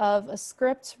example of a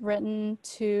script written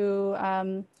to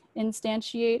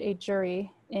instantiate a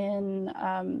jury in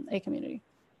a community.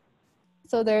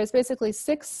 So there's basically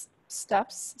 6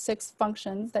 steps, 6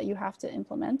 functions that you have to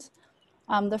implement.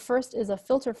 The first is a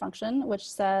filter function, which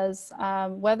says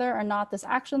whether or not this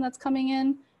action that's coming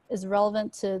in is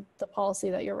relevant to the policy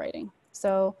that you're writing.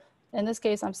 So in this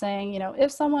case, I'm saying,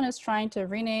 if someone is trying to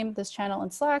rename this channel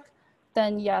in Slack,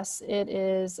 then yes, it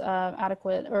is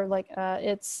adequate, or like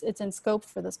it's in scope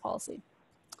for this policy.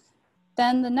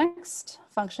 Then the next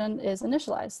function is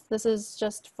initialize. This is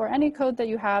just for any code that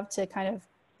you have to kind of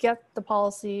get the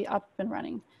policy up and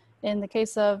running. In the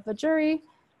case of a jury,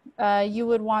 you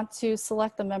would want to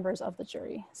select the members of the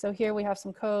jury. So here we have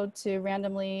some code to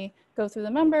randomly go through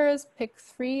the members, pick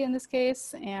 3 in this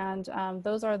case, and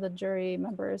those are the jury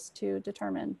members to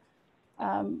determine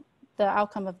the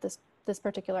outcome of this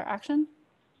particular action.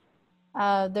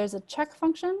 There's a check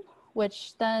function,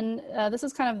 which then, this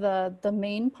is kind of the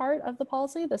main part of the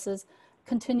policy. This is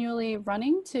continually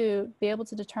running to be able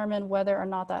to determine whether or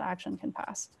not that action can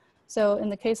pass. So in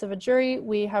the case of a jury,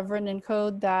 we have written in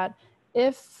code that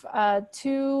if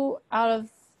 2 out of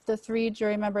the 3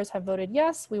 jury members have voted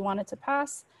yes, we want it to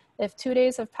pass. If 2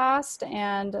 days have passed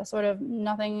and sort of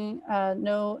nothing,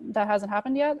 that hasn't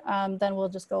happened yet, then we'll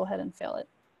just go ahead and fail it.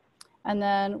 And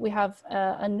then we have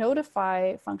a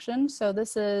notify function. So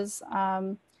this is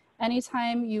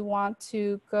anytime you want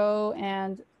to go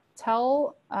and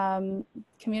tell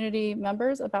community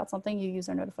members about something, you use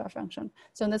our notify function.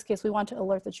 So in this case, we want to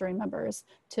alert the jury members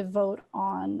to vote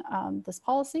on this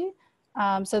policy.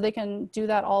 So they can do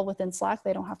that all within Slack.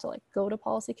 They don't have to like go to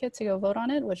PolicyKit to go vote on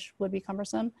it, which would be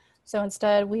cumbersome. So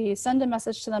instead we send a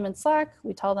message to them in Slack.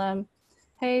 We tell them,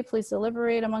 hey, please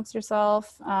deliberate amongst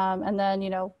yourself, and then, you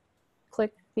know,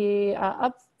 click the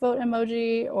upvote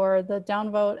emoji or the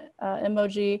downvote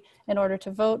emoji in order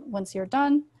to vote once you're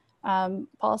done.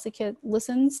 PolicyKit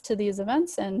listens to these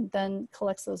events and then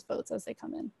collects those votes as they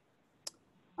come in.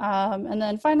 And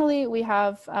then finally, we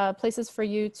have places for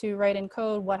you to write in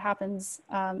code what happens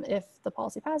if the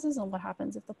policy passes and what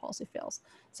happens if the policy fails.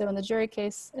 So in the jury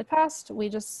case, it passed. We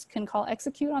just can call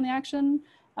execute on the action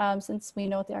since we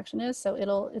know what the action is. So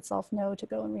it'll itself know to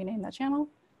go and rename that channel.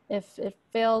 If it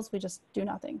fails, we just do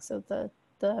nothing. So the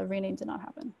rename did not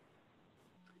happen.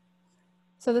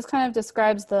 So this kind of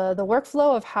describes the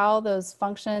workflow of how those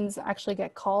functions actually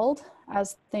get called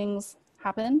as things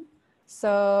happen.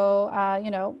 So,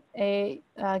 you know,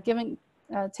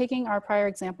 taking our prior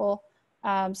example,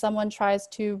 someone tries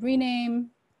to rename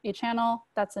a channel.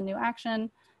 That's a new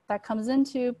action that comes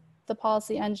into the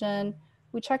policy engine.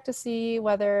 We check to see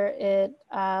whether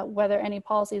any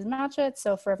policies match it.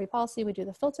 So for every policy, we do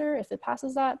the filter. If it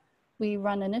passes that, we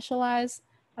run initialize.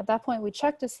 At that point, we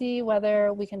check to see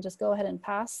whether we can just go ahead and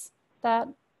pass that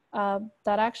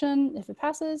action. If it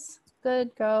passes,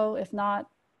 good, go. If not,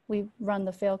 we run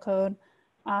the fail code.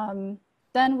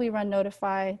 Then we run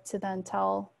notify to then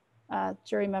tell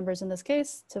jury members in this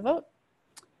case to vote.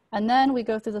 And then we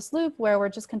go through this loop where we're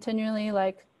just continually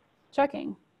like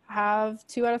checking. Have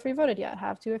 2 out of 3 voted yet?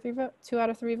 Have 2 out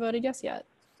of 3 voted yes yet?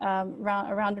 Around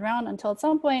and around until at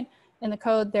some point in the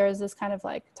code, there's this kind of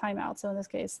like timeout. So in this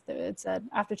case, it said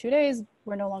after 2 days,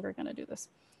 we're no longer gonna do this.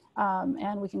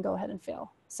 And we can go ahead and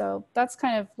fail. So that's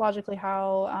kind of logically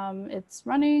how it's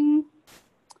running.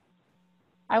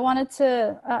 I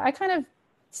kind of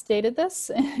stated this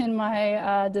in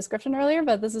my description earlier,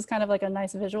 but this is kind of like a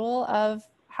nice visual of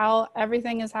how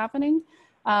everything is happening.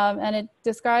 And it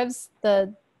describes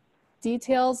the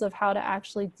details of how to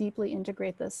actually deeply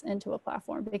integrate this into a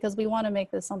platform, because we want to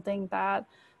make this something that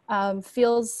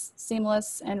feels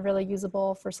seamless and really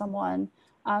usable for someone.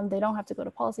 They don't have to go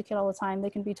to PolicyKit all the time. They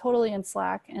can be totally in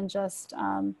Slack and just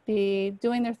be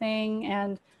doing their thing,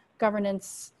 and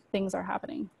governance things are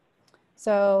happening.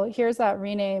 So here's that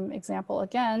rename example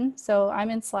again. So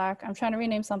I'm in Slack, I'm trying to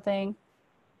rename something.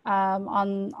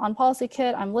 On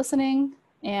PolicyKit, I'm listening,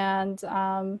 and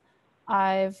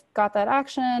I've got that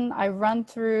action. I run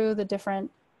through the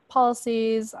different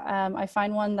policies. I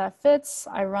find one that fits,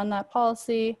 I run that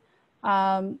policy.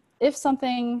 If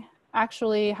something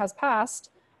actually has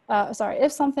passed,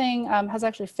 if something has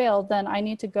actually failed, then I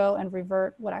need to go and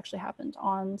revert what actually happened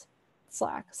on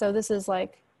Slack. So this is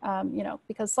like, you know,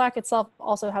 because Slack itself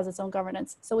also has its own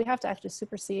governance. So we have to actually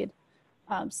supersede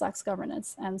Slack's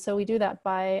governance. And so we do that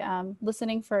by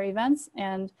listening for events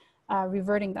and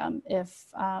reverting them if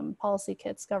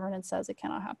PolicyKit's governance says it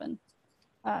cannot happen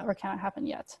or cannot happen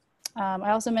yet.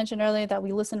 I also mentioned earlier that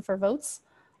we listen for votes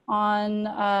on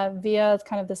via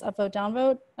kind of this upvote,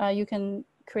 downvote. You can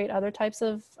create other types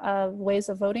of ways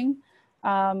of voting,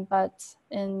 but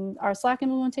in our Slack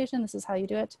implementation, this is how you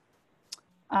do it.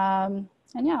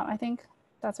 And yeah, I think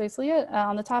that's basically it.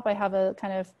 On the top, I have a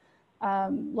kind of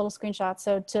little screenshot.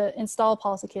 So to install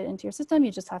PolicyKit into your system,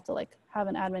 you just have to like have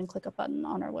an admin click a button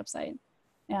on our website,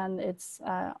 and it's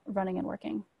running and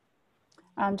working.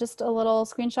 Just a little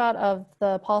screenshot of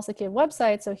the PolicyKit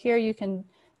website. So here you can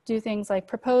do things like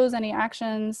propose any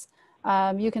actions.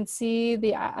 You can see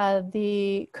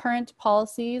the current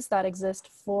policies that exist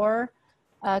for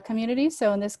community.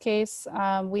 So in this case,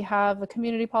 we have a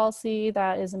community policy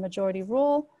that is a majority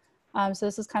rule. So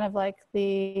this is kind of like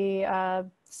the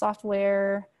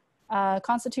software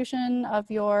constitution of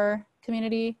your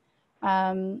community.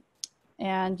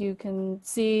 And you can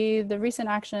see the recent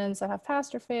actions that have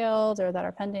passed or failed or that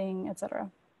are pending, et cetera.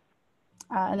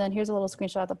 And then here's a little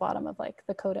screenshot at the bottom of like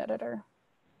the code editor.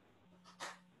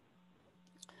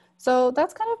 So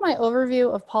that's kind of my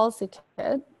overview of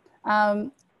PolicyKit.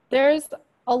 There's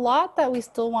a lot that we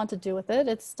still want to do with it.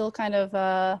 It's still kind of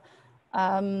a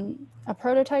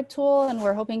prototype tool, and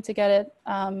we're hoping to get it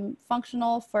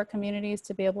functional for communities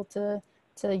to be able to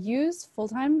use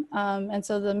full-time. And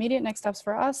so the immediate next steps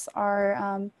for us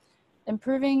are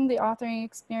improving the authoring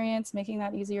experience, making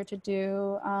that easier to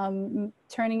do,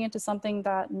 turning into something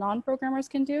that non-programmers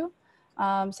can do.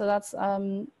 So that's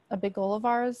a big goal of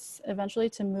ours, eventually,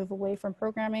 to move away from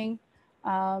programming.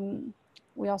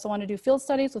 We also want to do field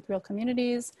studies with real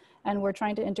communities, and we're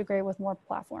trying to integrate with more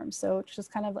platforms. So it's just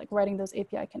kind of like writing those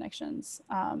API connections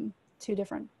to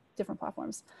different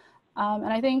platforms.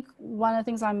 And I think one of the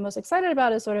things I'm most excited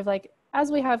about is sort of like, as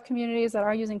we have communities that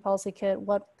are using PolicyKit,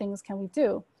 what things can we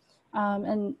do?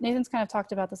 And Nathan's kind of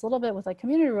talked about this a little bit with like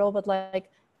CommunityRule, but like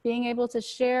being able to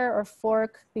share or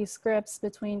fork these scripts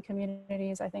between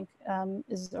communities, I think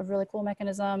is a really cool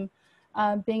mechanism.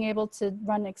 Being able to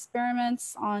run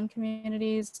experiments on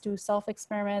communities, do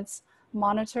self-experiments,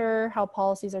 monitor how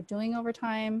policies are doing over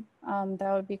time,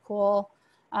 that would be cool.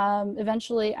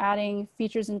 Eventually adding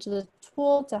features into the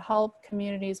tool to help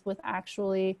communities with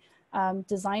actually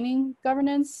designing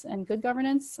governance and good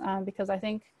governance, because I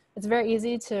think it's very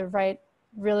easy to write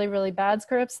really, really bad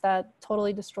scripts that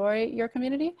totally destroy your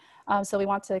community. So we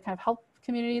want to kind of help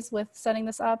communities with setting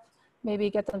this up, maybe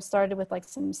get them started with like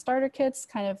some starter kits,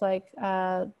 kind of like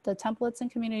the templates in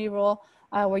CommunityRule,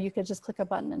 where you could just click a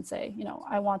button and say, you know,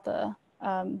 I want the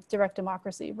direct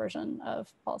democracy version of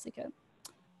PolicyKit.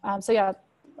 So yeah,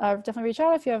 definitely reach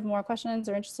out if you have more questions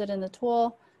or interested in the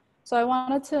tool. So I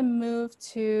wanted to move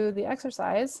to the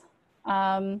exercise.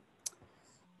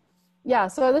 Yeah,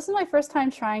 so this is my first time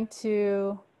trying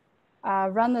to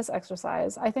run this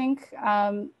exercise. I think,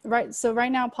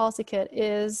 right now PolicyKit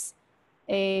is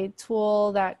a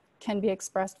tool that can be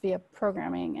expressed via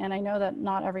programming. And I know that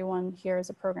not everyone here is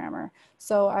a programmer.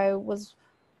 So I was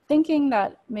thinking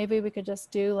that maybe we could just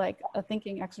do like a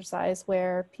thinking exercise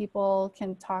where people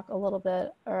can talk a little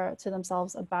bit to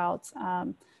themselves about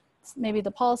maybe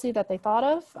the policy that they thought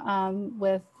of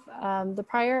with the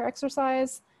prior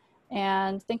exercise,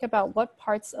 and think about what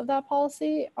parts of that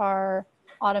policy are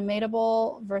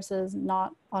automatable versus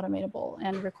not automatable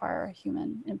and require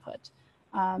human input.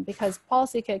 Because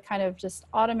PolicyKit kind of just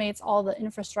automates all the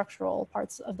infrastructural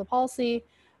parts of the policy,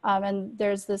 and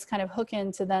there's this kind of hook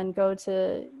in to then go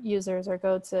to users or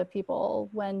go to people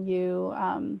when you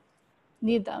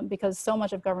need them, because so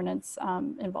much of governance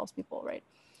involves people, right?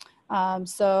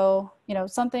 So, you know,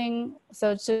 so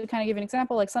to kind of give an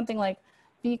example, like something like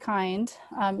be kind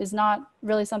is not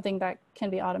really something that can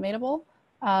be automatable.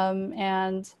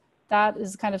 And that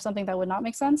is kind of something that would not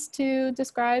make sense to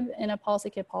describe in a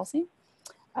PolicyKit policy.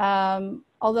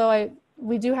 Although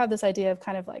we do have this idea of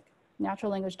kind of like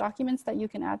natural language documents that you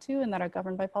can add to and that are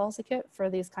governed by PolicyKit for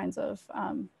these kinds of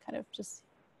kind of just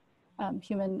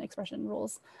human expression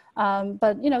rules.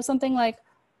 But, you know, something like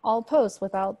all posts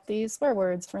without these swear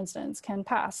words, for instance, can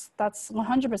pass. That's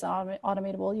 100%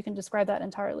 automatable. You can describe that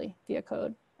entirely via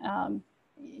code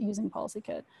using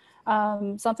PolicyKit.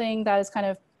 Something that is kind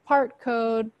of part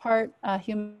code, part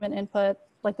human input,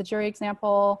 like the jury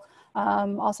example.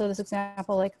 Also this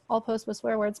example, like all posts with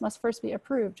swear words must first be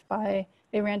approved by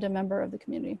a random member of the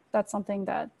community. That's something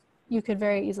that you could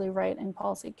very easily write in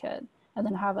PolicyKit and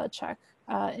then have a check,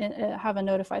 have a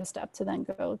notify step to then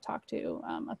go talk to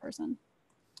a person.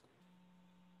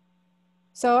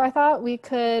 So I thought we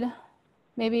could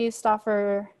maybe stop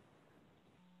for,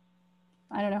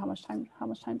 I don't know how much time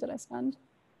did I spend?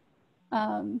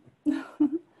 5-10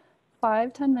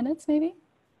 minutes maybe,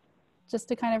 just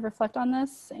to kind of reflect on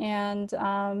this and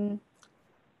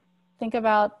think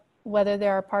about whether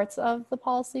there are parts of the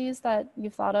policies that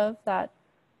you've thought of that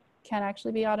can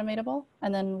actually be automatable,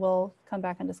 and then we'll come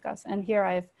back and discuss. And here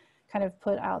I've kind of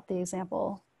put out the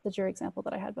example, the jury example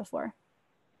that I had before.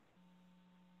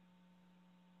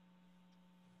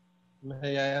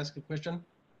 May I ask a question?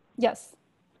 Yes.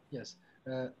 Yes.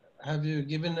 Have you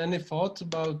given any thought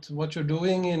about what you're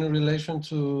doing in relation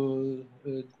to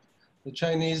the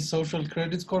Chinese social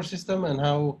credit score system and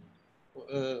how,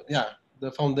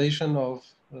 the foundation of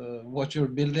what you're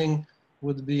building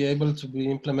would be able to be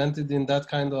implemented in that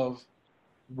kind of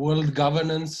world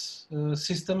governance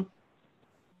system?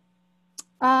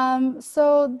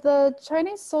 So the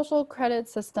Chinese social credit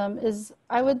system is,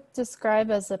 I would describe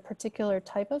as a particular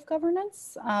type of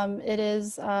governance. It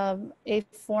is a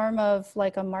form of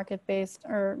like a market-based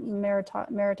or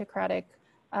meritocratic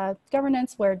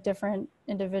governance where different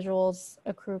individuals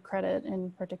accrue credit in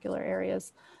particular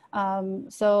areas.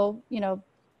 So, you know,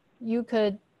 you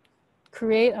could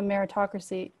create a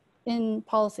meritocracy in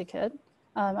PolicyKit.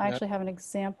 I actually have an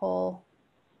example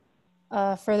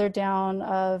further down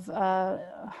of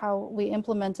how we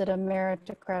implemented a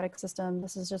meritocratic system.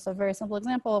 This is just a very simple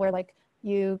example where like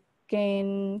you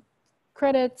gain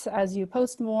credits as you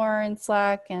post more in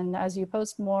Slack, and as you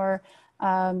post more,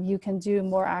 you can do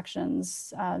more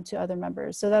actions to other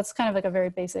members. So that's kind of like a very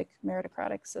basic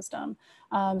meritocratic system.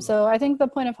 So I think the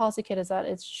point of PolicyKit is that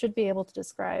it should be able to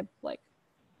describe like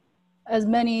as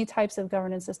many types of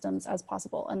governance systems as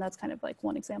possible. And that's kind of like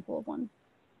one example of one.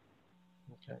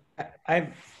 Okay.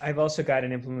 I've also got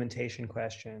an implementation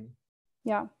question.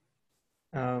 Yeah.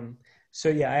 So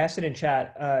yeah, I asked it in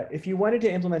chat. If you wanted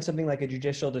to implement something like a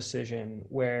judicial decision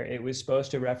where it was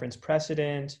supposed to reference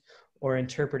precedent or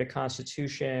interpret a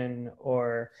constitution,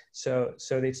 or so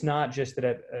it's not just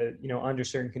that you know, under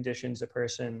certain conditions a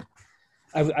person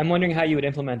I'm wondering how you would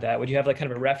implement that. Would you have like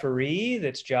kind of a referee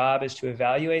that's job is to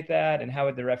evaluate that? And how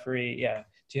would the referee, do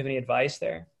you have any advice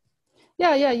there?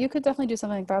 Yeah, you could definitely do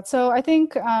something like that. So I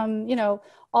think,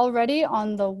 already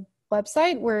on the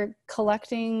website, we're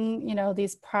collecting,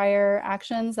 these prior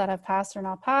actions that have passed or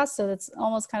not passed. So it's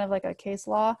almost kind of like a case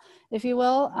law, if you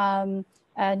will.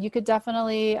 And you could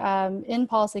definitely, in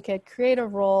PolicyKit, create a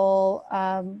role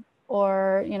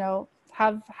or,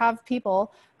 have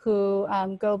people who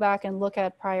go back and look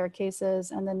at prior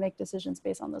cases and then make decisions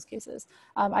based on those cases.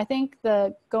 I think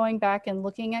the going back and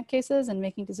looking at cases and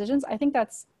making decisions, I think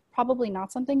that's probably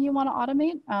not something you want to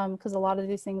automate because a lot of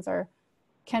these things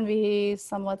can be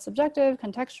somewhat subjective,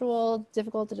 contextual,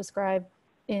 difficult to describe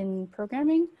in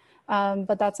programming.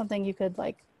 But that's something you could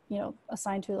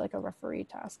assign to like a referee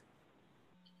task.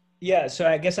 Yeah, so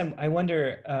I guess I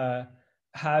wonder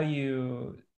how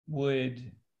you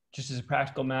would, just as a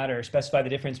practical matter, specify the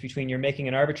difference between you're making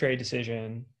an arbitrary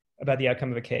decision about the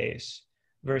outcome of a case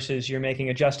versus you're making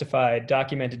a justified,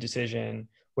 documented decision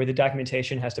where the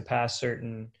documentation has to pass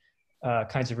certain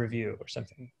kinds of review or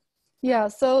something. Yeah,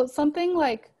 so something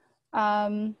like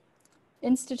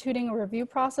instituting a review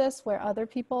process where other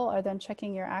people are then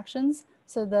checking your actions.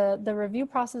 So the review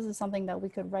process is something that we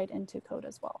could write into code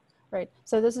as well, right?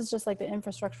 So this is just like the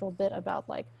infrastructural bit about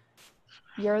like,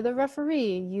 you're the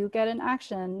referee, you get an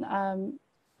action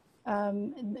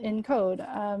in code,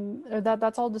 or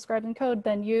that's all described in code.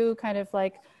 Then you kind of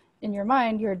like, in your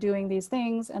mind, you're doing these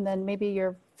things, and then maybe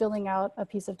you're filling out a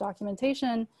piece of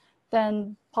documentation.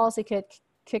 Then PolicyKit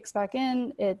kicks back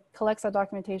in, it collects that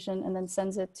documentation and then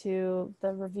sends it to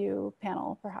the review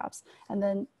panel perhaps. And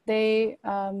then they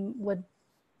would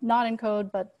not in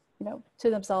code, but to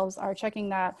themselves are checking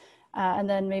that and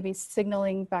then maybe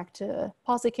signaling back to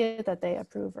PolicyKit that they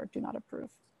approve or do not approve.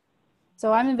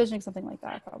 So I'm envisioning something like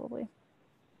that probably.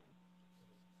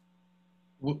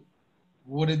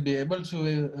 Would it be able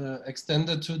to extend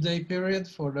the 2-day period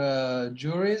for the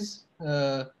juries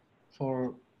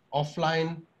for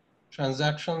offline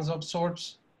transactions of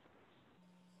sorts?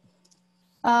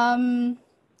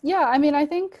 Yeah, I mean, I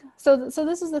think so. So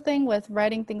this is the thing with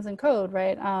writing things in code,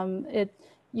 right?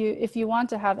 If you want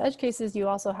to have edge cases, you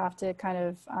also have to kind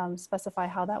of specify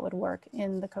how that would work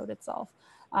in the code itself.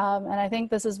 And I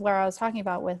think this is where I was talking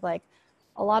about with like,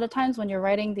 a lot of times when you're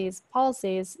writing these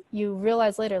policies, you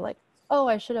realize later like, oh,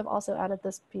 I should have also added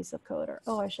this piece of code, or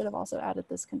oh, I should have also added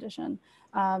this condition.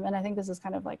 And I think this is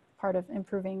kind of like part of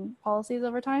improving policies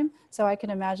over time. So I can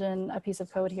imagine a piece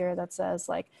of code here that says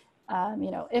like,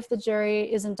 if the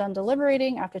jury isn't done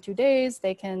deliberating after 2 days,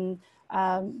 they can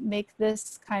make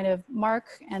this kind of mark,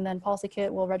 and then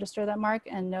PolicyKit will register that mark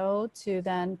and know to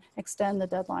then extend the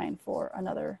deadline for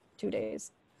another 2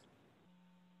 days.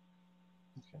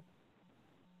 Okay.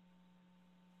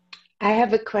 I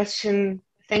have a question.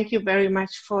 Thank you very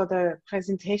much for the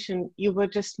presentation. You were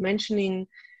just mentioning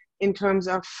in terms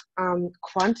of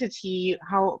quantity,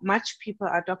 how much people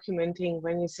are documenting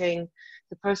when you're saying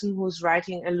the person who's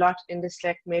writing a lot in the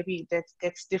Slack, maybe that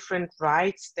gets different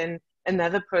rights than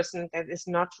another person that is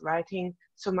not writing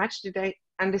so much. Did I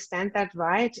understand that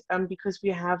right? Because we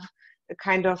have a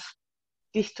kind of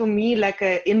dichotomy, like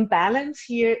an imbalance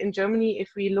here in Germany if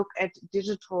we look at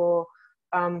digital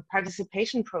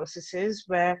participation processes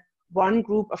where one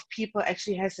group of people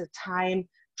actually has the time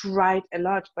to write a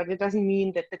lot, but it doesn't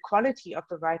mean that the quality of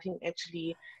the writing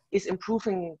actually is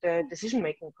improving the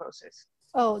decision-making process.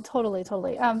 Oh, totally.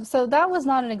 So that was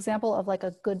not an example of like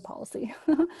a good policy,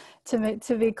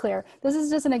 to be clear. This is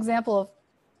just an example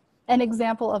of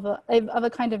a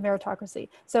kind of meritocracy.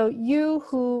 So you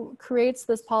who creates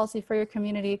this policy for your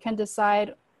community can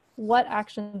decide what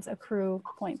actions accrue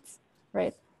points,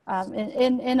 right?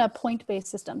 In a point-based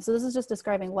system. So this is just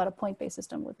describing what a point-based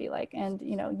system would be like. And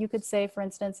you could say, for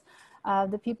instance,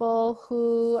 the people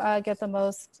who get the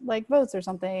most like votes or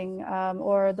something,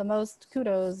 or the most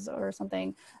kudos or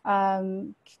something,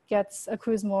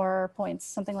 accrues more points,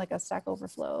 something like a Stack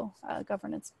Overflow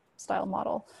governance style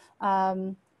model.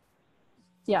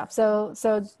 Yeah, so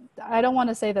I don't want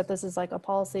to say that this is like a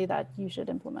policy that you should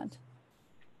implement.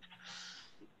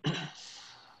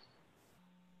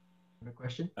 A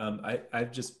question?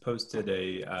 I've just posted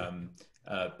a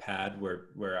pad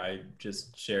where I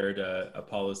just shared a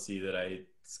policy that I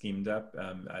schemed up.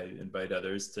 I invite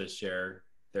others to share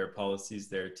their policies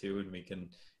there too, and we can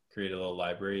create a little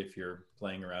library if you're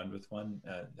playing around with one.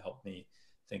 Help me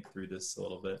think through this a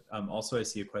little bit. Also, I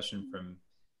see a question from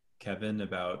Kevin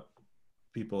about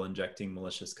people injecting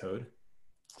malicious code.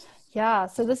 Yeah,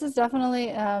 so this is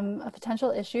definitely a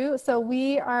potential issue. So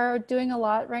we are doing a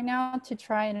lot right now to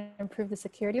try and improve the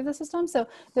security of the system. So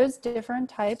there's different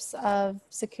types of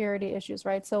security issues,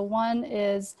 right? So one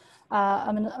is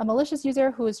a malicious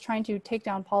user who is trying to take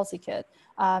down PolicyKit,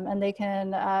 and they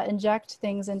can inject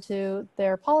things into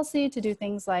their policy to do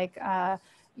things like,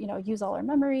 you know, use all our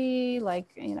memory, like,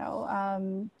 you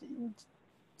know,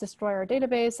 destroy our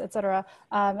database, et cetera.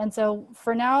 And so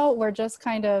for now, we're just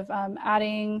kind of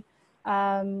adding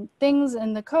things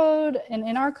in the code and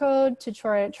in our code to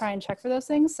try and check for those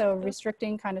things. So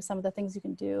restricting kind of some of the things you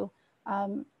can do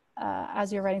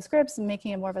as you're writing scripts and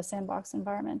making it more of a sandbox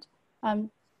environment.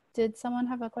 Did someone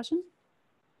have a question?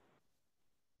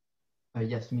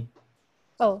 Yes, me.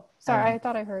 Oh, sorry, I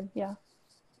thought I heard, yeah.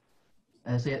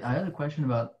 So I had a question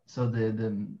about, so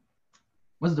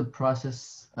what's the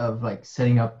process of like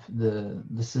setting up the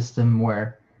system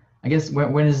where, I guess,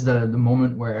 when is the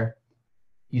moment where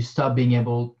you stop being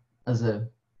able as a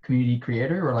community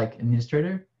creator or like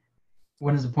administrator?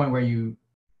 When is the point where you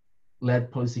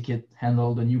let PolicyKit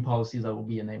handle the new policies that will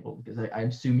be enabled? Because I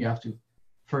assume you have to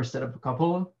first set up a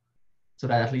couple so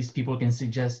that at least people can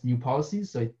suggest new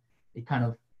policies. So it kind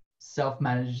of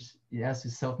self-managed, it has to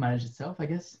self-manage itself, I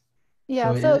guess.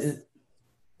 Yeah, so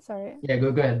sorry. Yeah, go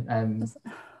ahead.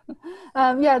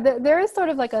 Yeah, there is sort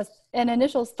of like an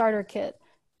initial starter kit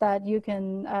that you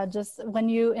can just, when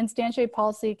you instantiate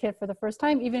PolicyKit for the first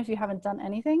time, even if you haven't done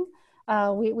anything,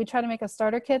 we try to make a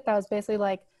starter kit that was basically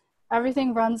like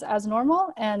everything runs as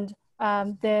normal, and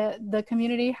the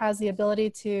community has the ability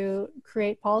to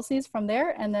create policies from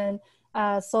there, and then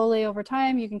slowly over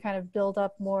time you can kind of build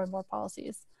up more and more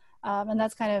policies. And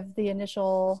that's kind of the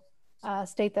initial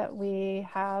state that we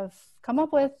have come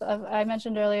up with. I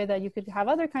mentioned earlier that you could have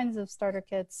other kinds of starter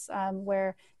kits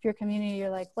where if your community, you're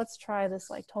like, let's try this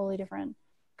like totally different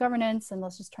governance and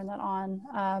let's just turn that on.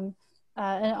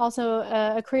 And also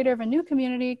a creator of a new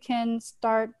community can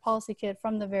start PolicyKit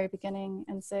from the very beginning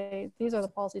and say, these are the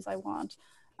policies I want.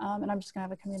 And I'm just gonna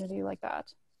have a community like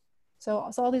that.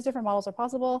 So all these different models are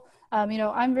possible. You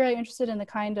know, I'm very interested in the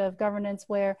kind of governance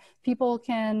where people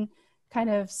can kind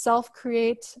of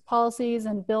self-create policies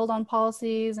and build on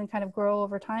policies and kind of grow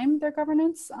over time their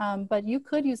governance. But you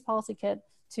could use PolicyKit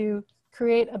to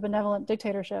create a benevolent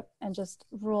dictatorship and just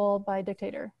rule by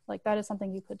dictator. Like that is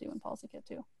something you could do in PolicyKit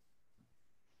too.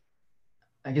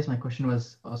 I guess my question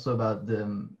was also about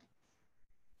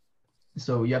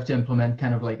so you have to implement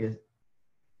kind of like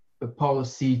a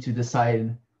policy to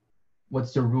decide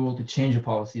what's the rule to change the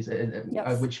policies. Yes.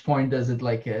 At which point does it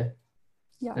like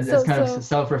yeah, it's kind of a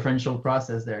self-referential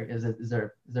process there. Is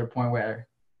there a point where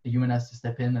the human has to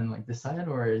step in and like decide,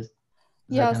 or is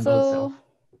yeah, that handle itself?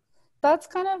 That's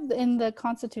kind of in the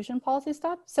constitution policy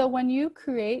step. So when you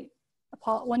create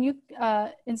when you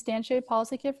instantiate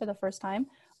PolicyKit for the first time,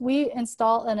 we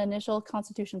install an initial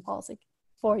constitution policy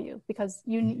for you because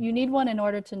you need one in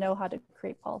order to know how to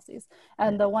create policies.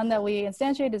 And the one that we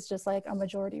instantiate is just like a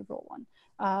majority rule one.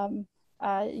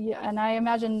 And I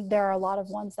imagine there are a lot of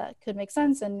ones that could make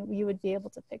sense and you would be able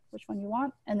to pick which one you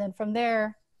want. And then from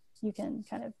there, you can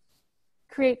kind of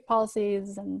create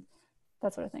policies and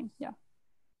that sort of thing, yeah.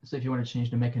 So if you want to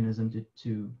change the mechanism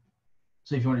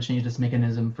so if you want to change this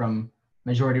mechanism from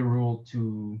majority rule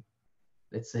to,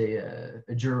 let's say,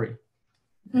 a jury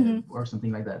or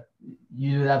something like that,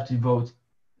 you have to vote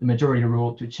the majority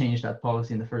rule to change that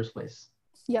policy in the first place.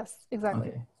 Yes, exactly.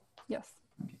 Okay. Yes.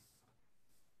 Okay.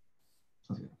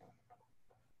 Sounds good.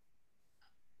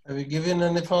 Have you given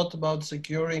any thought about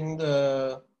securing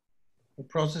the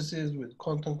processes with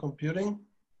quantum computing?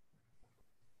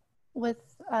 With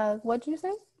what did you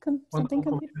say? Something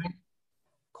computing?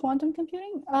 Quantum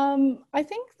computing? I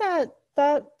think that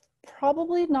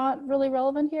probably not really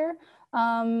relevant here.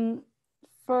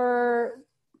 For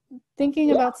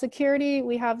thinking about security,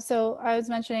 we have, so I was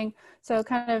mentioning, so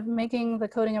kind of making the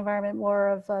coding environment more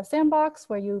of a sandbox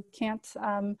where you can't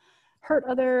hurt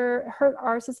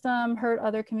our system, hurt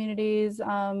other communities,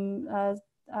 find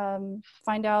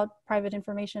out private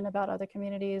information about other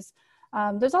communities.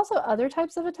 There's also other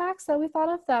types of attacks that we thought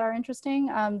of that are interesting.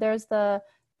 There's the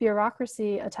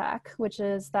bureaucracy attack, which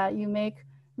is that you make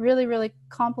really, really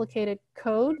complicated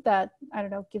code that, I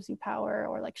don't know, gives you power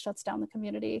or like shuts down the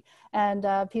community. And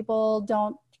people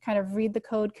don't kind of read the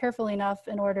code carefully enough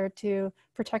in order to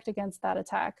protect against that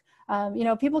attack. You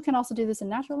know, people can also do this in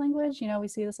natural language. You know, we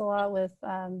see this a lot with,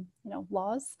 you know,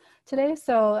 laws today.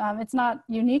 So it's not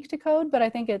unique to code, but I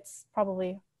think it's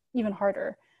probably even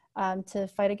harder to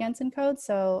fight against in code.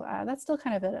 So that's still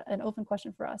kind of an open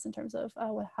question for us in terms of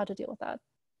how to deal with that.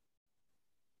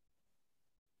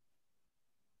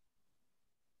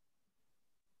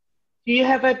 Do Do you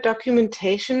have a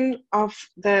documentation of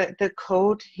the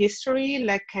code history?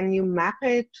 Like, can you map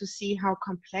it to see how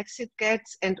complex it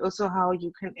gets and also how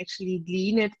you can actually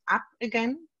lean it up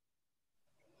again?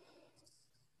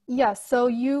 Yes, so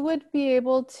you would be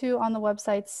able to, on the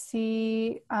website,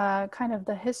 see kind of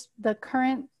the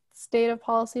current state of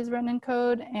policies written in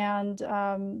code and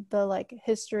the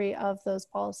history of those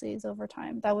policies over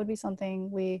time. That would be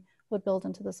something we would build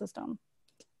into the system.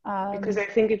 Because I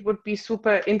think it would be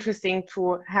super interesting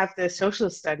to have the social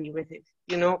study with it.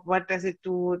 You know, what does it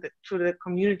do to the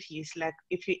communities? Like,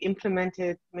 if you implement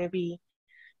it, maybe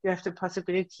you have the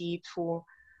possibility to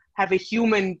have a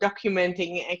human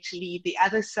documenting actually the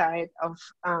other side of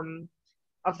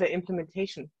the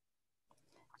implementation.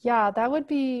 Yeah, that would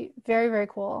be very, very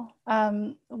cool.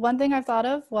 One thing I've thought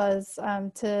of was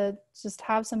to just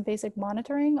have some basic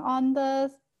monitoring on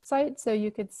the site, so you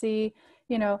could see,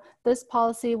 you know, this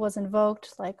policy was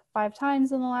invoked like 5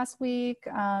 times in the last week.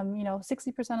 You know,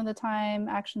 60% of the time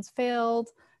actions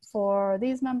failed for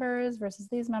these members versus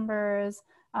these members.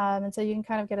 And so you can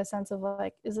kind of get a sense of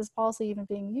like, is this policy even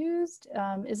being used?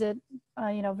 Is it,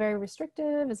 you know, very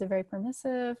restrictive? Is it very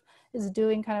permissive? Is it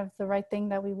doing kind of the right thing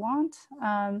that we want?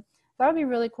 That would be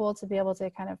really cool to be able to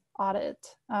kind of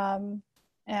audit. But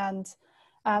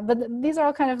these are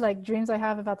all kind of like dreams I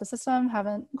have about the system.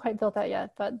 Haven't quite built that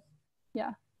yet, but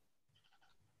yeah.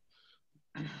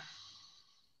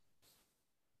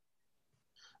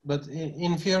 But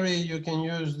in theory, you can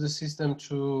use the system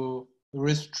to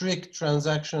restrict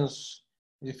transactions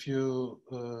if you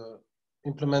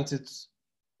implement it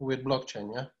with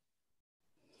blockchain, yeah?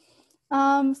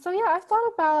 So yeah, I've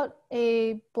thought about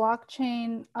a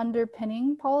blockchain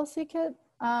underpinning PolicyKit.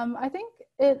 I think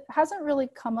it hasn't really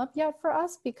come up yet for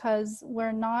us because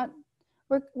we're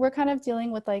kind of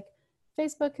dealing with like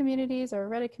Facebook communities or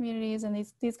Reddit communities and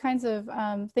these kinds of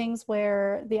things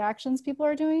where the actions people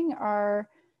are doing are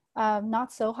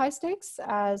not so high stakes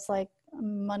as like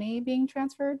money being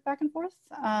transferred back and forth,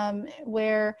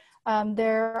 where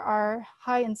there are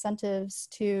high incentives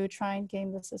to try and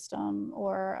game the system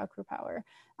or accrue power.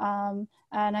 And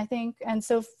I think, and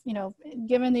so, you know,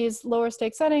 given these lower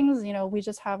stake settings, you know, we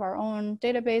just have our own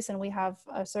database and we have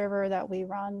a server that we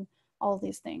run all of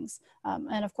these things.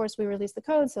 And of course we release the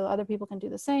code so other people can do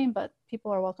the same, but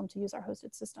people are welcome to use our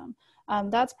hosted system.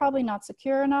 That's probably not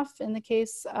secure enough in the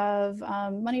case of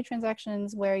money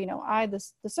transactions where, you know,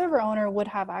 the server owner would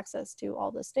have access to all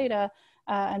this data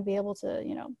and be able to,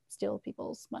 you know, steal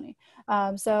people's money.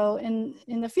 So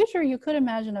in the future, you could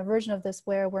imagine a version of this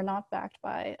where we're not backed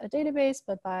by a database,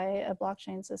 but by a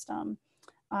blockchain system.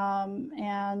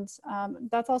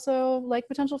 That's also like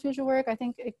potential future work. I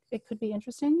think it could be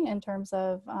interesting in terms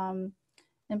of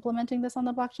implementing this on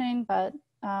the blockchain, but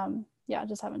yeah,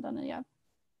 just haven't done it yet.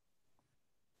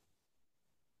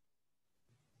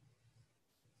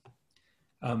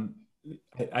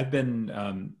 I've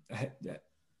been,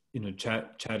 you know,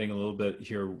 chatting a little bit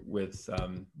here with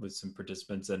some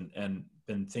participants and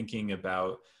been thinking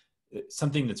about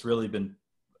something that's really been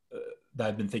that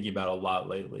I've been thinking about a lot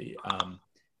lately.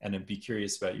 And I'd be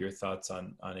curious about your thoughts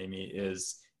on Amy,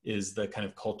 is the kind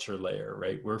of culture layer,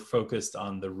 right? We're focused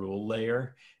on the rule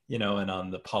layer, you know, and on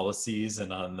the policies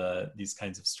and on these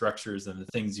kinds of structures and the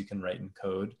things you can write in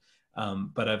code.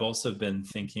 But I've also been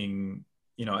thinking,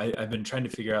 you know, I've been trying to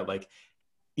figure out, like,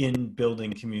 in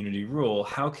building CommunityRule,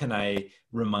 how can I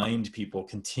remind people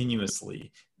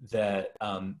continuously that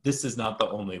this is not the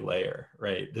only layer,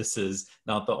 right? This is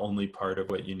not the only part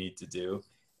of what you need to do.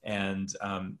 And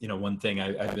you know, one thing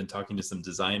I've been talking to some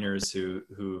designers who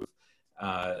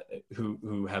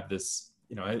have this,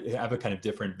 you know, have a kind of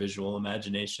different visual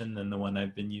imagination than the one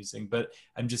I've been using. But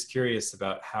I'm just curious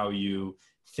about how you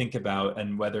think about,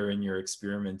 and whether in your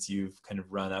experiments you've kind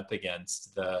of run up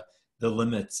against the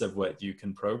limits of what you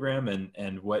can program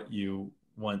and what you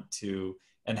want to,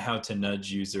 and how to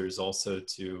nudge users also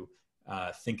to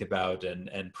think about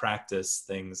and practice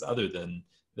things other than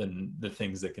the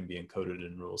things that can be encoded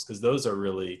in rules, because those are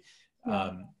really,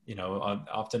 you know,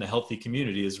 often a healthy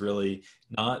community is really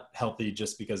not healthy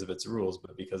just because of its rules,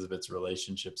 but because of its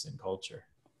relationships and culture.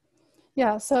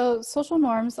 Yeah, so social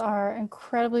norms are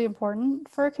incredibly important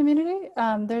for a community.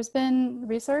 There's been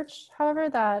research, however,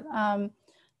 that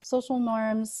social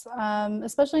norms,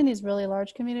 especially in these really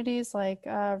large communities like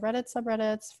Reddit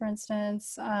subreddits, for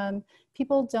instance,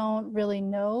 people don't really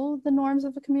know the norms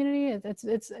of the community.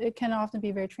 It can often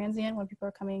be very transient when people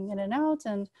are coming in and out,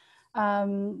 and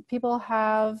people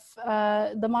have,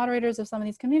 the moderators of some of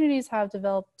these communities have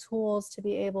developed tools to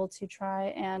be able to try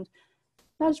and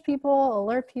nudge people,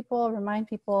 alert people, remind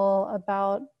people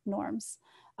about norms.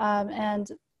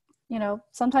 And you know,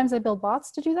 sometimes they build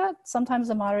bots to do that. Sometimes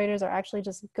the moderators are actually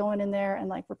just going in there and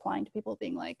like replying to people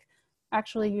being like,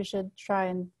 actually, you should try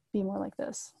and be more like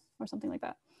this or something like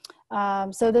that.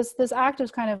 So this act is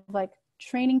kind of like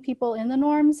training people in the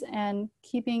norms and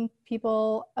keeping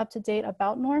people up to date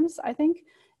about norms, I think,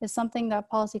 is something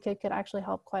that PolicyKit could actually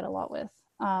help quite a lot with.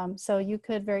 So you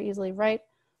could very easily write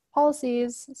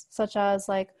policies such as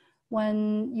like,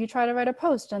 when you try to write a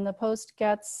post and the post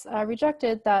gets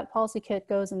rejected, that PolicyKit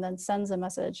goes and then sends a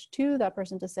message to that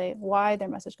person to say why their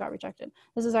message got rejected.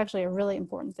 This is actually a really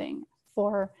important thing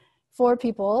for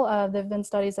people. There have been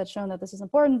studies that shown that this is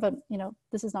important, but you know,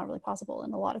 this is not really possible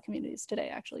in a lot of communities today,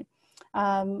 actually.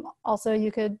 Also,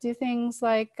 you could do things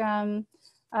like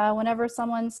whenever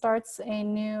someone starts a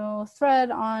new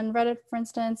thread on Reddit, for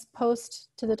instance, post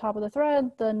to the top of the thread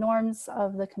the norms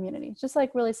of the community. Just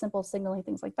like really simple signaling,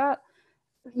 things like that.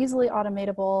 Easily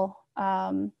automatable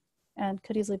and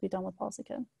could easily be done with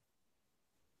PolicyKit.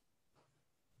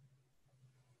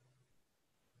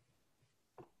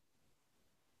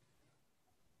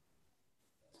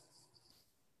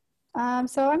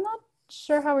 So I'm not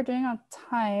sure how we're doing on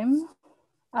time.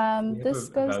 This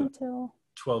goes until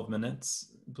 12 minutes,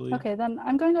 I believe. Okay, then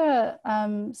I'm going to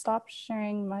stop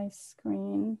sharing my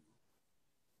screen.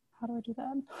 How do I do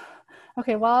that?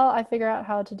 Okay, while I figure out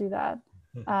how to do that,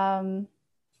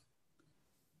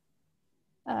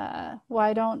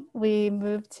 why don't we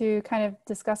move to kind of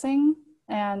discussing?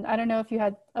 And I don't know if you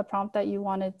had a prompt that you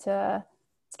wanted to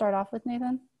start off with,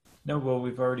 Nathan? No, well,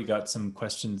 we've already got some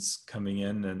questions coming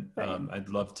in, and right. I'd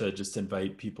love to just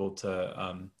invite people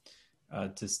to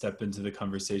step into the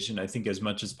conversation. I think as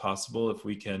much as possible, if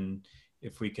we can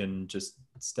just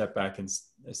step up and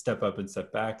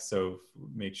step back. So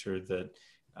make sure that,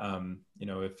 you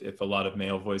know, if a lot of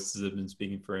male voices have been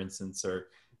speaking, for instance, or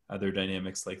other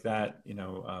dynamics like that, you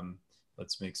know,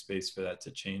 let's make space for that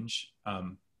to change.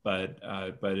 But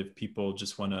if people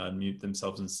just want to unmute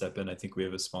themselves and step in, I think we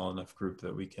have a small enough group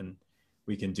that we can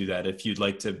do that. If you'd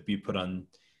like to be put on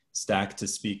stack to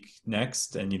speak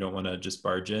next and you don't want to just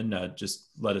barge in, just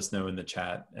let us know in the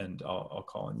chat and I'll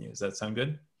call on you. Does that sound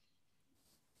good?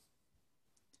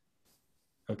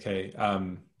 Okay.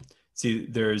 See,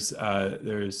 there's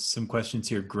some questions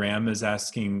here. Graham is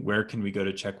asking, where can we go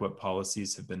to check what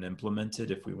policies have been implemented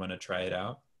if we want to try it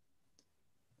out?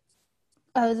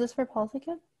 Is this for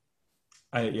PolicyKit?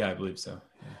 Yeah, I believe so.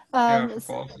 Yeah,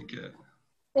 for PolicyKit.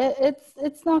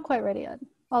 It's not quite ready yet.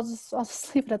 I'll just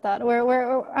leave it at that.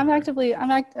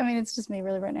 I mean, it's just me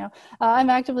really right now. I'm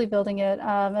actively building it,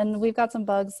 and we've got some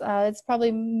bugs. It's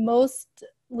probably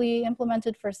mostly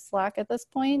implemented for Slack at this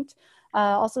point.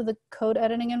 Also, the code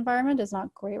editing environment is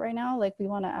not great right now. Like, we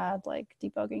want to add like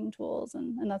debugging tools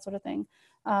and that sort of thing.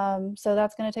 So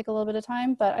that's going to take a little bit of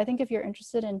time. But I think if you're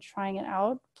interested in trying it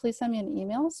out, please send me an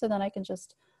email so then I can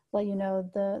just let you know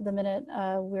the minute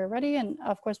we're ready. And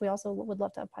of course, we also would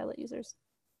love to have pilot users.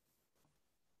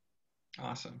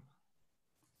 Awesome.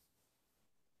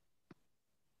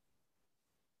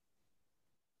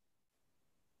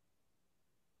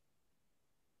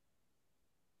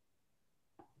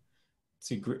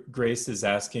 See, Grace is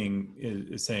asking,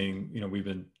 is saying, you know, we've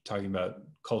been talking about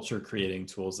culture creating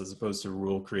tools as opposed to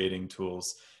rule creating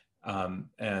tools.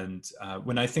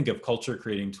 When I think of culture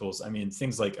creating tools, I mean,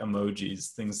 things like emojis,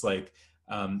 things like,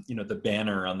 you know, the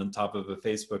banner on the top of a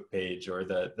Facebook page or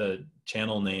the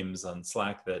channel names on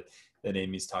Slack that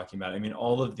Amy's talking about. I mean,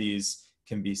 all of these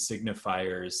can be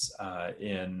signifiers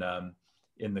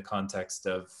in the context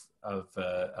of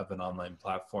an online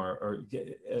platform or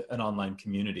an online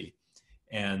community.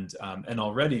 And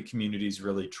already communities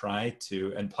really try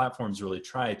to, and platforms really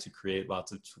try to create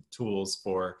lots of tools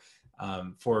for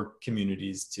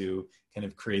communities to kind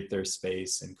of create their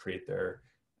space and create their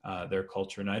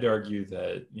culture. And I'd argue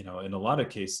that, you know, in a lot of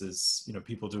cases, you know,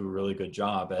 people do a really good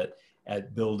job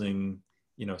at building,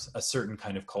 you know, a certain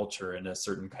kind of culture and a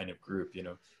certain kind of group. You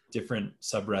know, different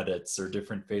subreddits or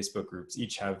different Facebook groups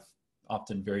each have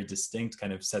often very distinct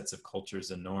kind of sets of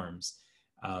cultures and norms.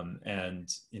 And,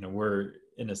 you know, we're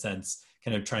in a sense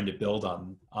kind of trying to build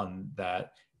on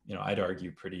that, you know, I'd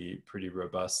argue pretty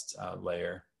robust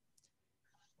layer.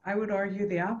 I would argue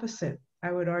the opposite.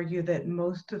 I would argue that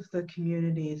most of the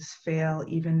communities fail,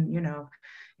 even, you know,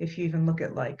 if you even look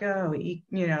at like,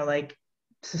 you know, like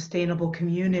sustainable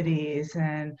communities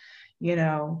and, you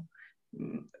know,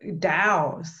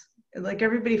 DAOs, like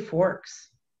everybody forks.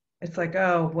 It's like,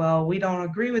 oh, well, we don't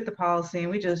agree with the policy and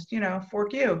we just, you know,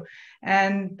 fork you.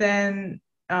 And then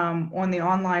on the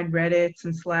online Reddits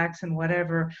and Slacks and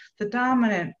whatever, the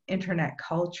dominant internet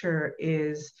culture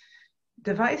is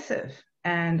divisive.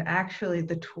 And actually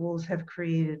the tools have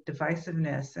created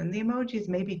divisiveness, and the emojis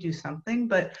maybe do something,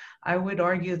 but I would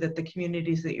argue that the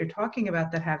communities that you're talking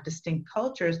about that have distinct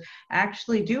cultures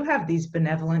actually do have these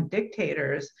benevolent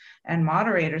dictators and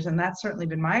moderators. And that's certainly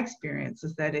been my experience,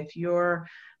 is that if you're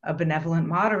a benevolent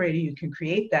moderator, you can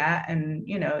create that. And,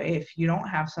 you know, if you don't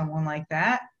have someone like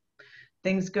that,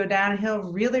 things go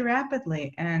downhill really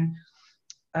rapidly. And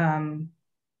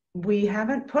we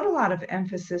haven't put a lot of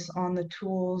emphasis on the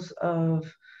tools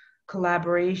of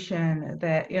collaboration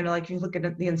that, you know, like you look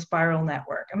at the Inspiral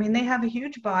network. I mean, they have a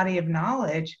huge body of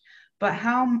knowledge, but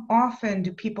how often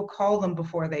do people call them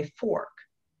before they fork?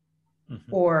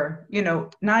 Mm-hmm. Or, you know,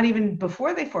 not even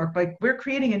before they fork, like we're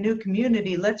creating a new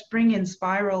community, let's bring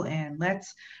Inspiral in,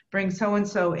 let's bring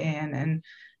so-and-so in,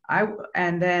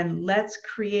 and then let's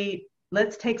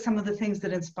take some of the things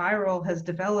that Inspiral has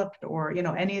developed, or, you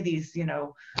know, any of these, you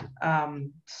know,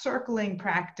 circling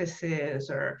practices,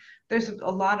 or there's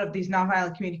a lot of these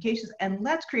nonviolent communications, and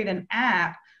let's create an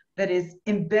app that is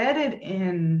embedded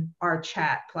in our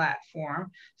chat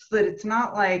platform so that it's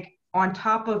not like on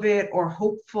top of it or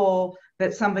hopeful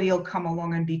that somebody will come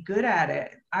along and be good at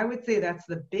it. I would say that's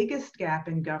the biggest gap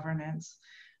in governance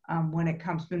when it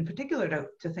comes in particular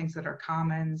to things that are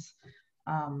commons,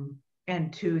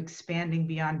 and to expanding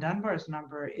beyond Dunbar's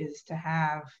number, is to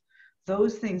have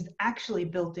those things actually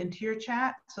built into your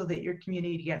chat so that your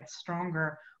community gets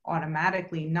stronger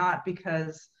automatically, not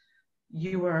because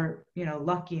you were, you know,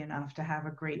 lucky enough to have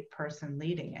a great person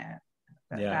leading it.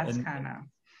 That's kind of...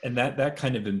 And that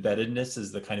kind of embeddedness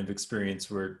is the kind of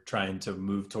experience we're trying to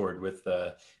move toward with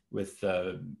the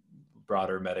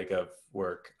broader MetaGov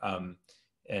work.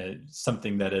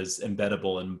 Something that is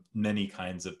embeddable in many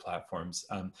kinds of platforms.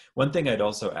 One thing I'd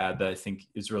also add that I think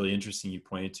is really interesting you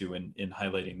pointed to in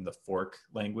highlighting the fork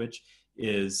language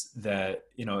is that,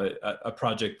 you know, a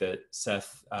project that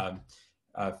Seth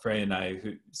Frey and I,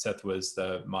 Seth was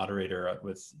the moderator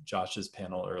with Josh's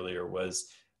panel earlier, we're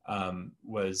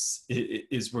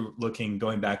looking,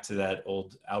 going back to that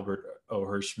old Albert O.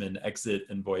 Hirschman exit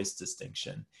and voice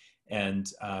distinction,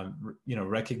 and you know,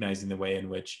 recognizing the way in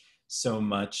which so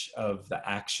much of the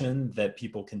action that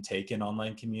people can take in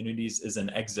online communities is an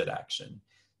exit action.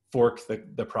 Fork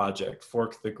the project,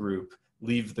 fork the group,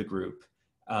 leave the group.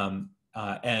 And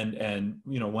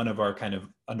you know, one of our kind of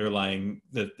underlying,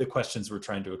 the questions we're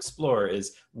trying to explore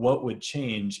is what would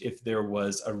change if there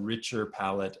was a richer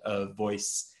palette of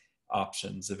voice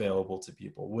options available to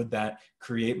people? Would that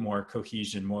create more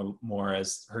cohesion, more,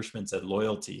 as Hirschman said,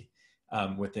 loyalty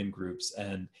within groups,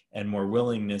 and more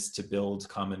willingness to build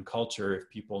common culture if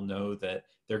people know that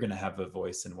they're going to have a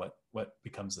voice in what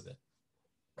becomes of it?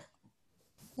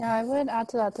 Yeah, I would add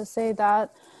to that to say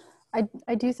that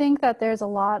I do think that there's a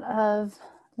lot of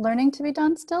learning to be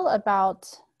done still about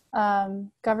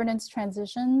governance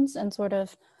transitions and sort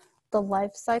of the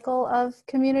life cycle of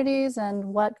communities, and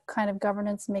what kind of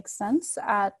governance makes sense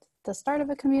at the start of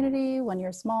a community when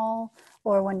you're small,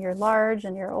 or when you're large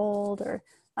and you're old, or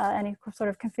any sort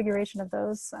of configuration of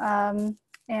those.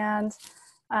 And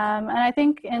I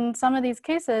think in some of these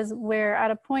cases, we're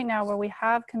at a point now where we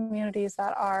have communities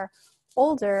that are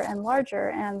older and larger,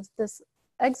 and this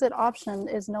exit option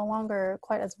is no longer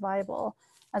quite as viable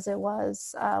as it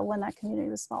was when that community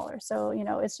was smaller. So, you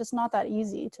know, it's just not that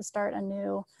easy to start a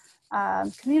new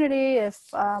community if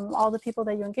all the people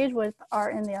that you engage with are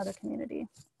in the other community.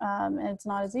 And it's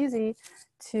not as easy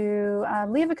to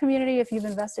leave a community if you've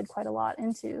invested quite a lot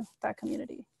into that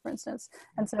community, for instance.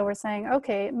 And so we're saying,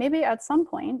 okay, maybe at some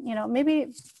point, you know, maybe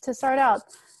to start out,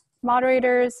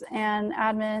 moderators and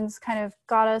admins kind of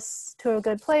got us to a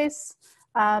good place,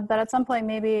 but at some point,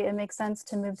 maybe it makes sense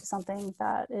to move to something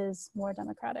that is more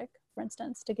democratic, for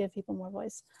instance, to give people more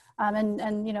voice.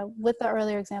 And you know, with the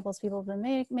earlier examples people have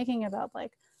been making about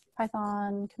like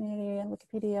Python community and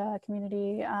Wikipedia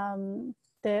community,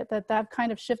 that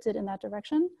kind of shifted in that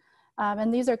direction.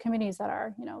 And these are communities that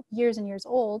are, you know, years and years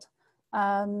old,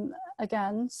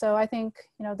 again. So I think,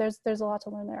 you know, there's a lot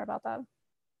to learn there about that.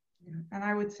 And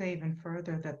I would say even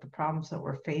further that the problems that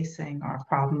we're facing are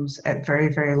problems at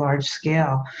very, very large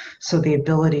scale. So the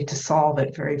ability to solve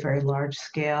at very, very large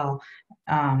scale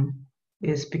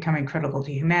is becoming critical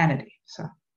to humanity. So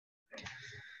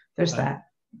there's that.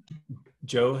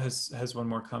 Joe has one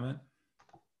more comment.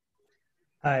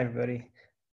 Hi, everybody.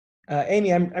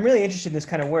 Amy, I'm really interested in this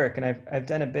kind of work, and I've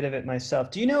done a bit of it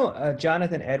myself. Do you know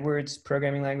Jonathan Edwards'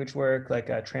 programming language work,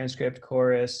 like transcript,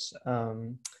 chorus,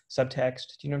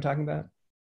 subtext? Do you know what I'm talking about?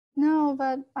 No,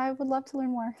 but I would love to learn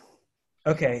more.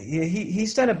 Okay,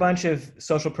 he's done a bunch of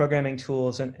social programming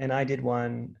tools, and I did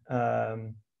one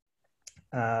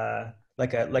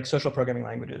like social programming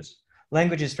languages.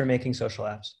 languages for making social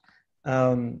apps.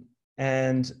 I'm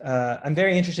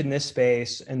very interested in this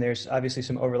space, and there's obviously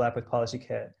some overlap with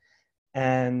PolicyKit.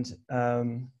 And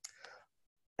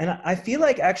I feel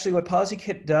like actually what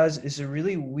PolicyKit does is a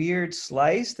really weird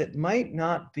slice that might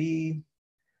not be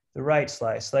the right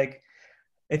slice. Like,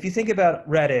 if you think about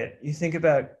Reddit, you think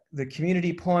about the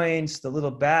community points, the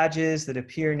little badges that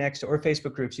appear next to, or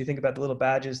Facebook groups, you think about the little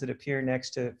badges that appear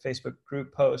next to Facebook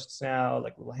group posts now,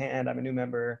 like little hand, I'm a new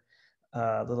member,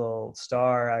 little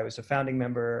star, I was a founding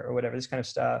member, or whatever, this kind of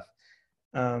stuff.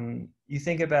 You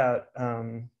think about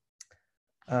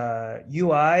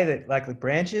UI that like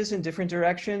branches in different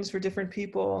directions for different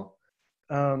people.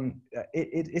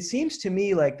 It seems to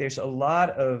me like there's a lot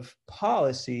of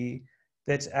policy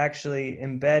that's actually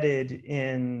embedded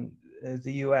in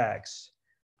the UX.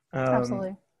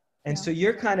 Absolutely. And so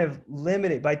you're kind of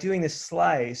limited by doing this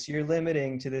slice, you're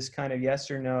limiting to this kind of yes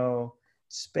or no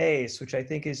space, which I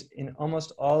think is in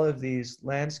almost all of these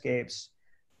landscapes,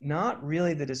 not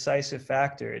really the decisive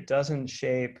factor. It doesn't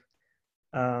shape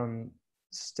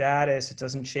status, it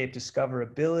doesn't shape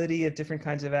discoverability of different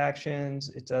kinds of actions,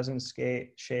 it doesn't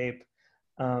shape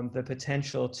the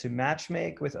potential to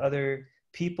matchmake with other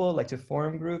people, like to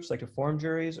form groups, like to form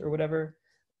juries or whatever,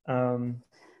 to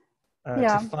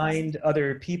find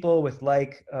other people with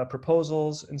like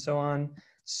proposals and so on.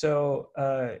 So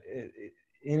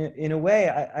in a way,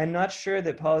 I'm not sure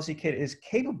that PolicyKit is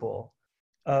capable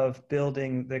of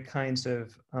building the kinds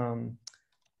of,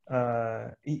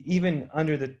 even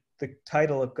under the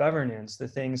title of governance, the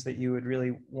things that you would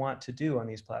really want to do on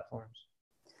these platforms.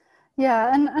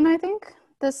 Yeah, and I think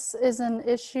this is an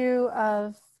issue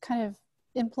of kind of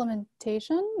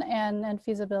implementation and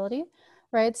feasibility,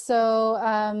 right?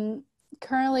 So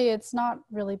currently it's not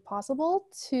really possible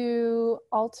to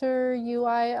alter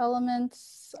UI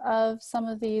elements of some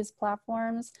of these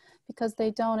platforms because they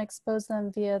don't expose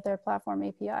them via their platform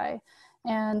API.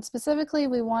 And specifically,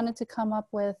 we wanted to come up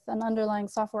with an underlying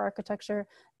software architecture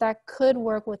that could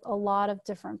work with a lot of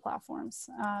different platforms.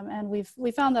 And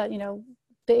we found that, you know,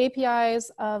 the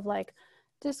APIs of like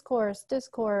Discourse,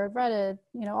 Discord, Reddit,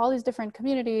 you know, all these different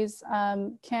communities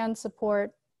can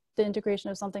support the integration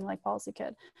of something like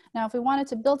PolicyKit. Now, if we wanted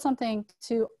to build something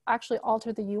to actually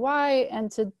alter the UI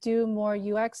and to do more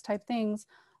UX type things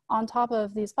on top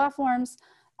of these platforms,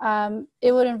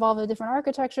 it would involve a different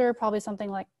architecture, probably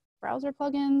something like browser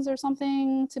plugins or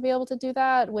something to be able to do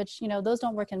that, which, you know, those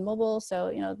don't work in mobile. So,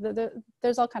 you know,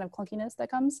 there's all kind of clunkiness that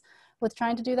comes with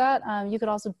trying to do that. You could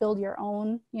also build your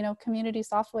own, you know, community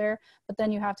software, but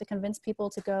then you have to convince people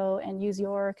to go and use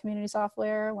your community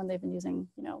software when they've been using,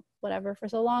 you know, whatever for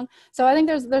so long. So I think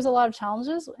there's a lot of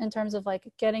challenges in terms of like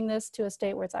getting this to a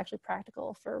state where it's actually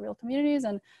practical for real communities.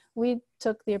 And we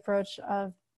took the approach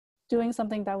of doing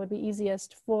something that would be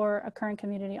easiest for a current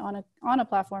community on a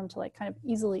platform to like kind of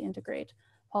easily integrate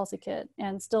PolicyKit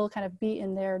and still kind of be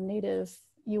in their native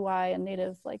UI and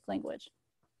native like language.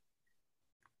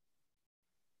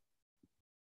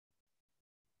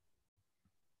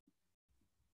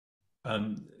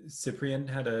 Cyprian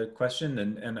had a question,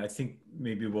 and I think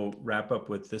maybe we'll wrap up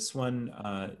with this one,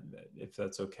 if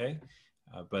that's okay.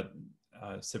 But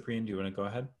Cyprian, do you want to go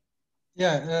ahead?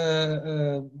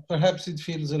 Yeah, perhaps it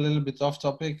feels a little bit off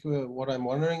topic, what I'm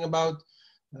wondering about.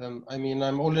 I mean,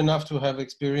 I'm old enough to have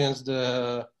experienced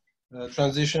the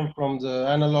transition from the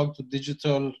analog to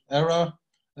digital era,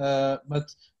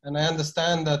 and I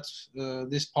understand that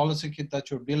this PolicyKit that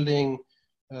you're building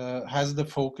has the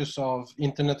focus of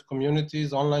internet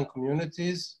communities, online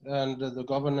communities, and the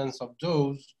governance of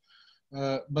those.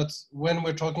 But when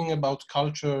we're talking about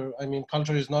culture, I mean,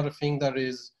 culture is not a thing that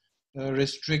is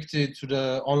restricted to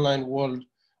the online world,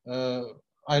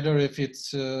 either if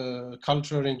it's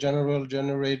culture in general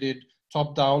generated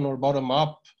top down or bottom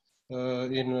up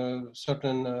in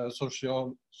certain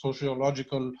sociological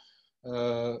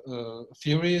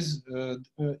theories.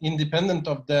 Independent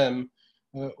of them,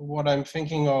 what I'm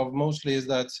thinking of mostly is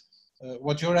that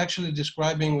what you're actually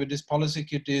describing with this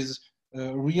PolicyKit is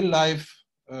real life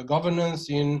governance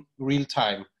in real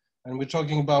time. And we're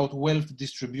talking about wealth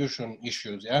distribution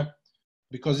issues, yeah?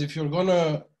 Because if you're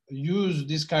gonna use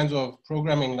these kinds of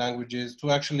programming languages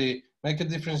to actually make a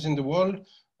difference in the world,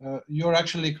 you're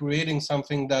actually creating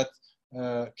something that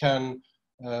can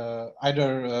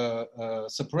either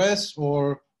suppress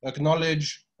or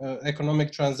acknowledge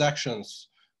economic transactions.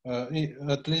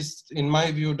 At least in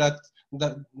my view,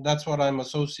 that's what I'm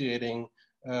associating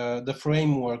the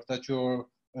framework that you're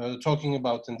talking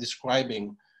about and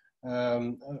describing.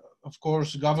 Of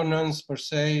course, governance per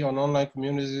se on online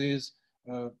communities,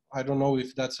 I don't know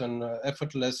if that's an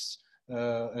effortless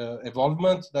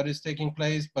evolvement that is taking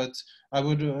place. But I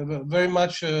would very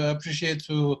much appreciate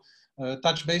to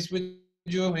touch base with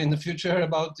you in the future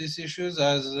about these issues,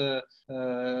 as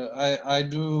I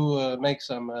do make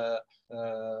some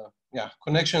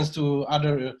connections to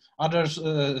other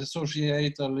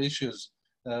societal issues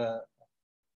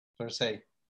per se.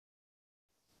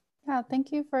 Yeah,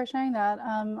 thank you for sharing that.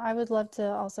 I would love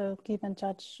to also keep in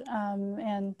touch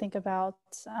and think about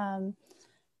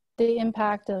the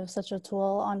impact of such a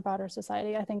tool on broader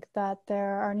society. I think that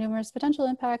there are numerous potential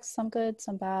impacts, some good,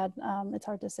 some bad. It's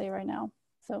hard to say right now.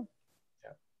 So,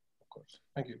 yeah, of course.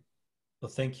 Thank you. Well,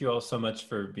 thank you all so much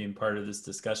for being part of this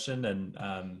discussion, and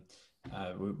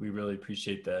we really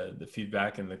appreciate the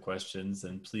feedback and the questions.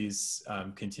 And please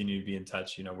continue to be in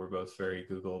touch. You know, we're both very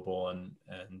Googleable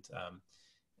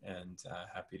and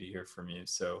happy to hear from you.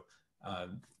 So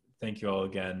thank you all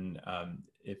again.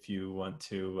 If you want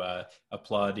to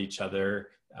applaud each other,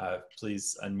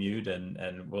 please unmute, and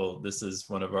this is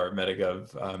one of our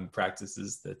MetaGov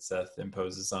practices that Seth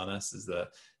imposes on us, is the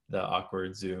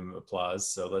awkward Zoom applause.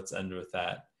 So let's end with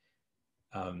that.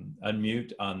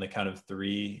 Unmute on the count of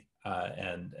 3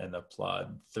 and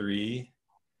applaud. 3,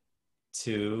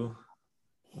 2,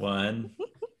 1,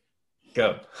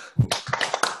 go.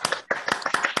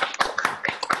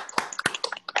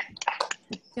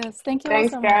 yes, thank you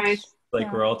Thanks, all so guys. much.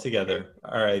 Like we're all together.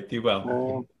 All right, be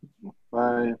well.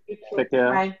 Bye. Take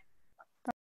care. Bye.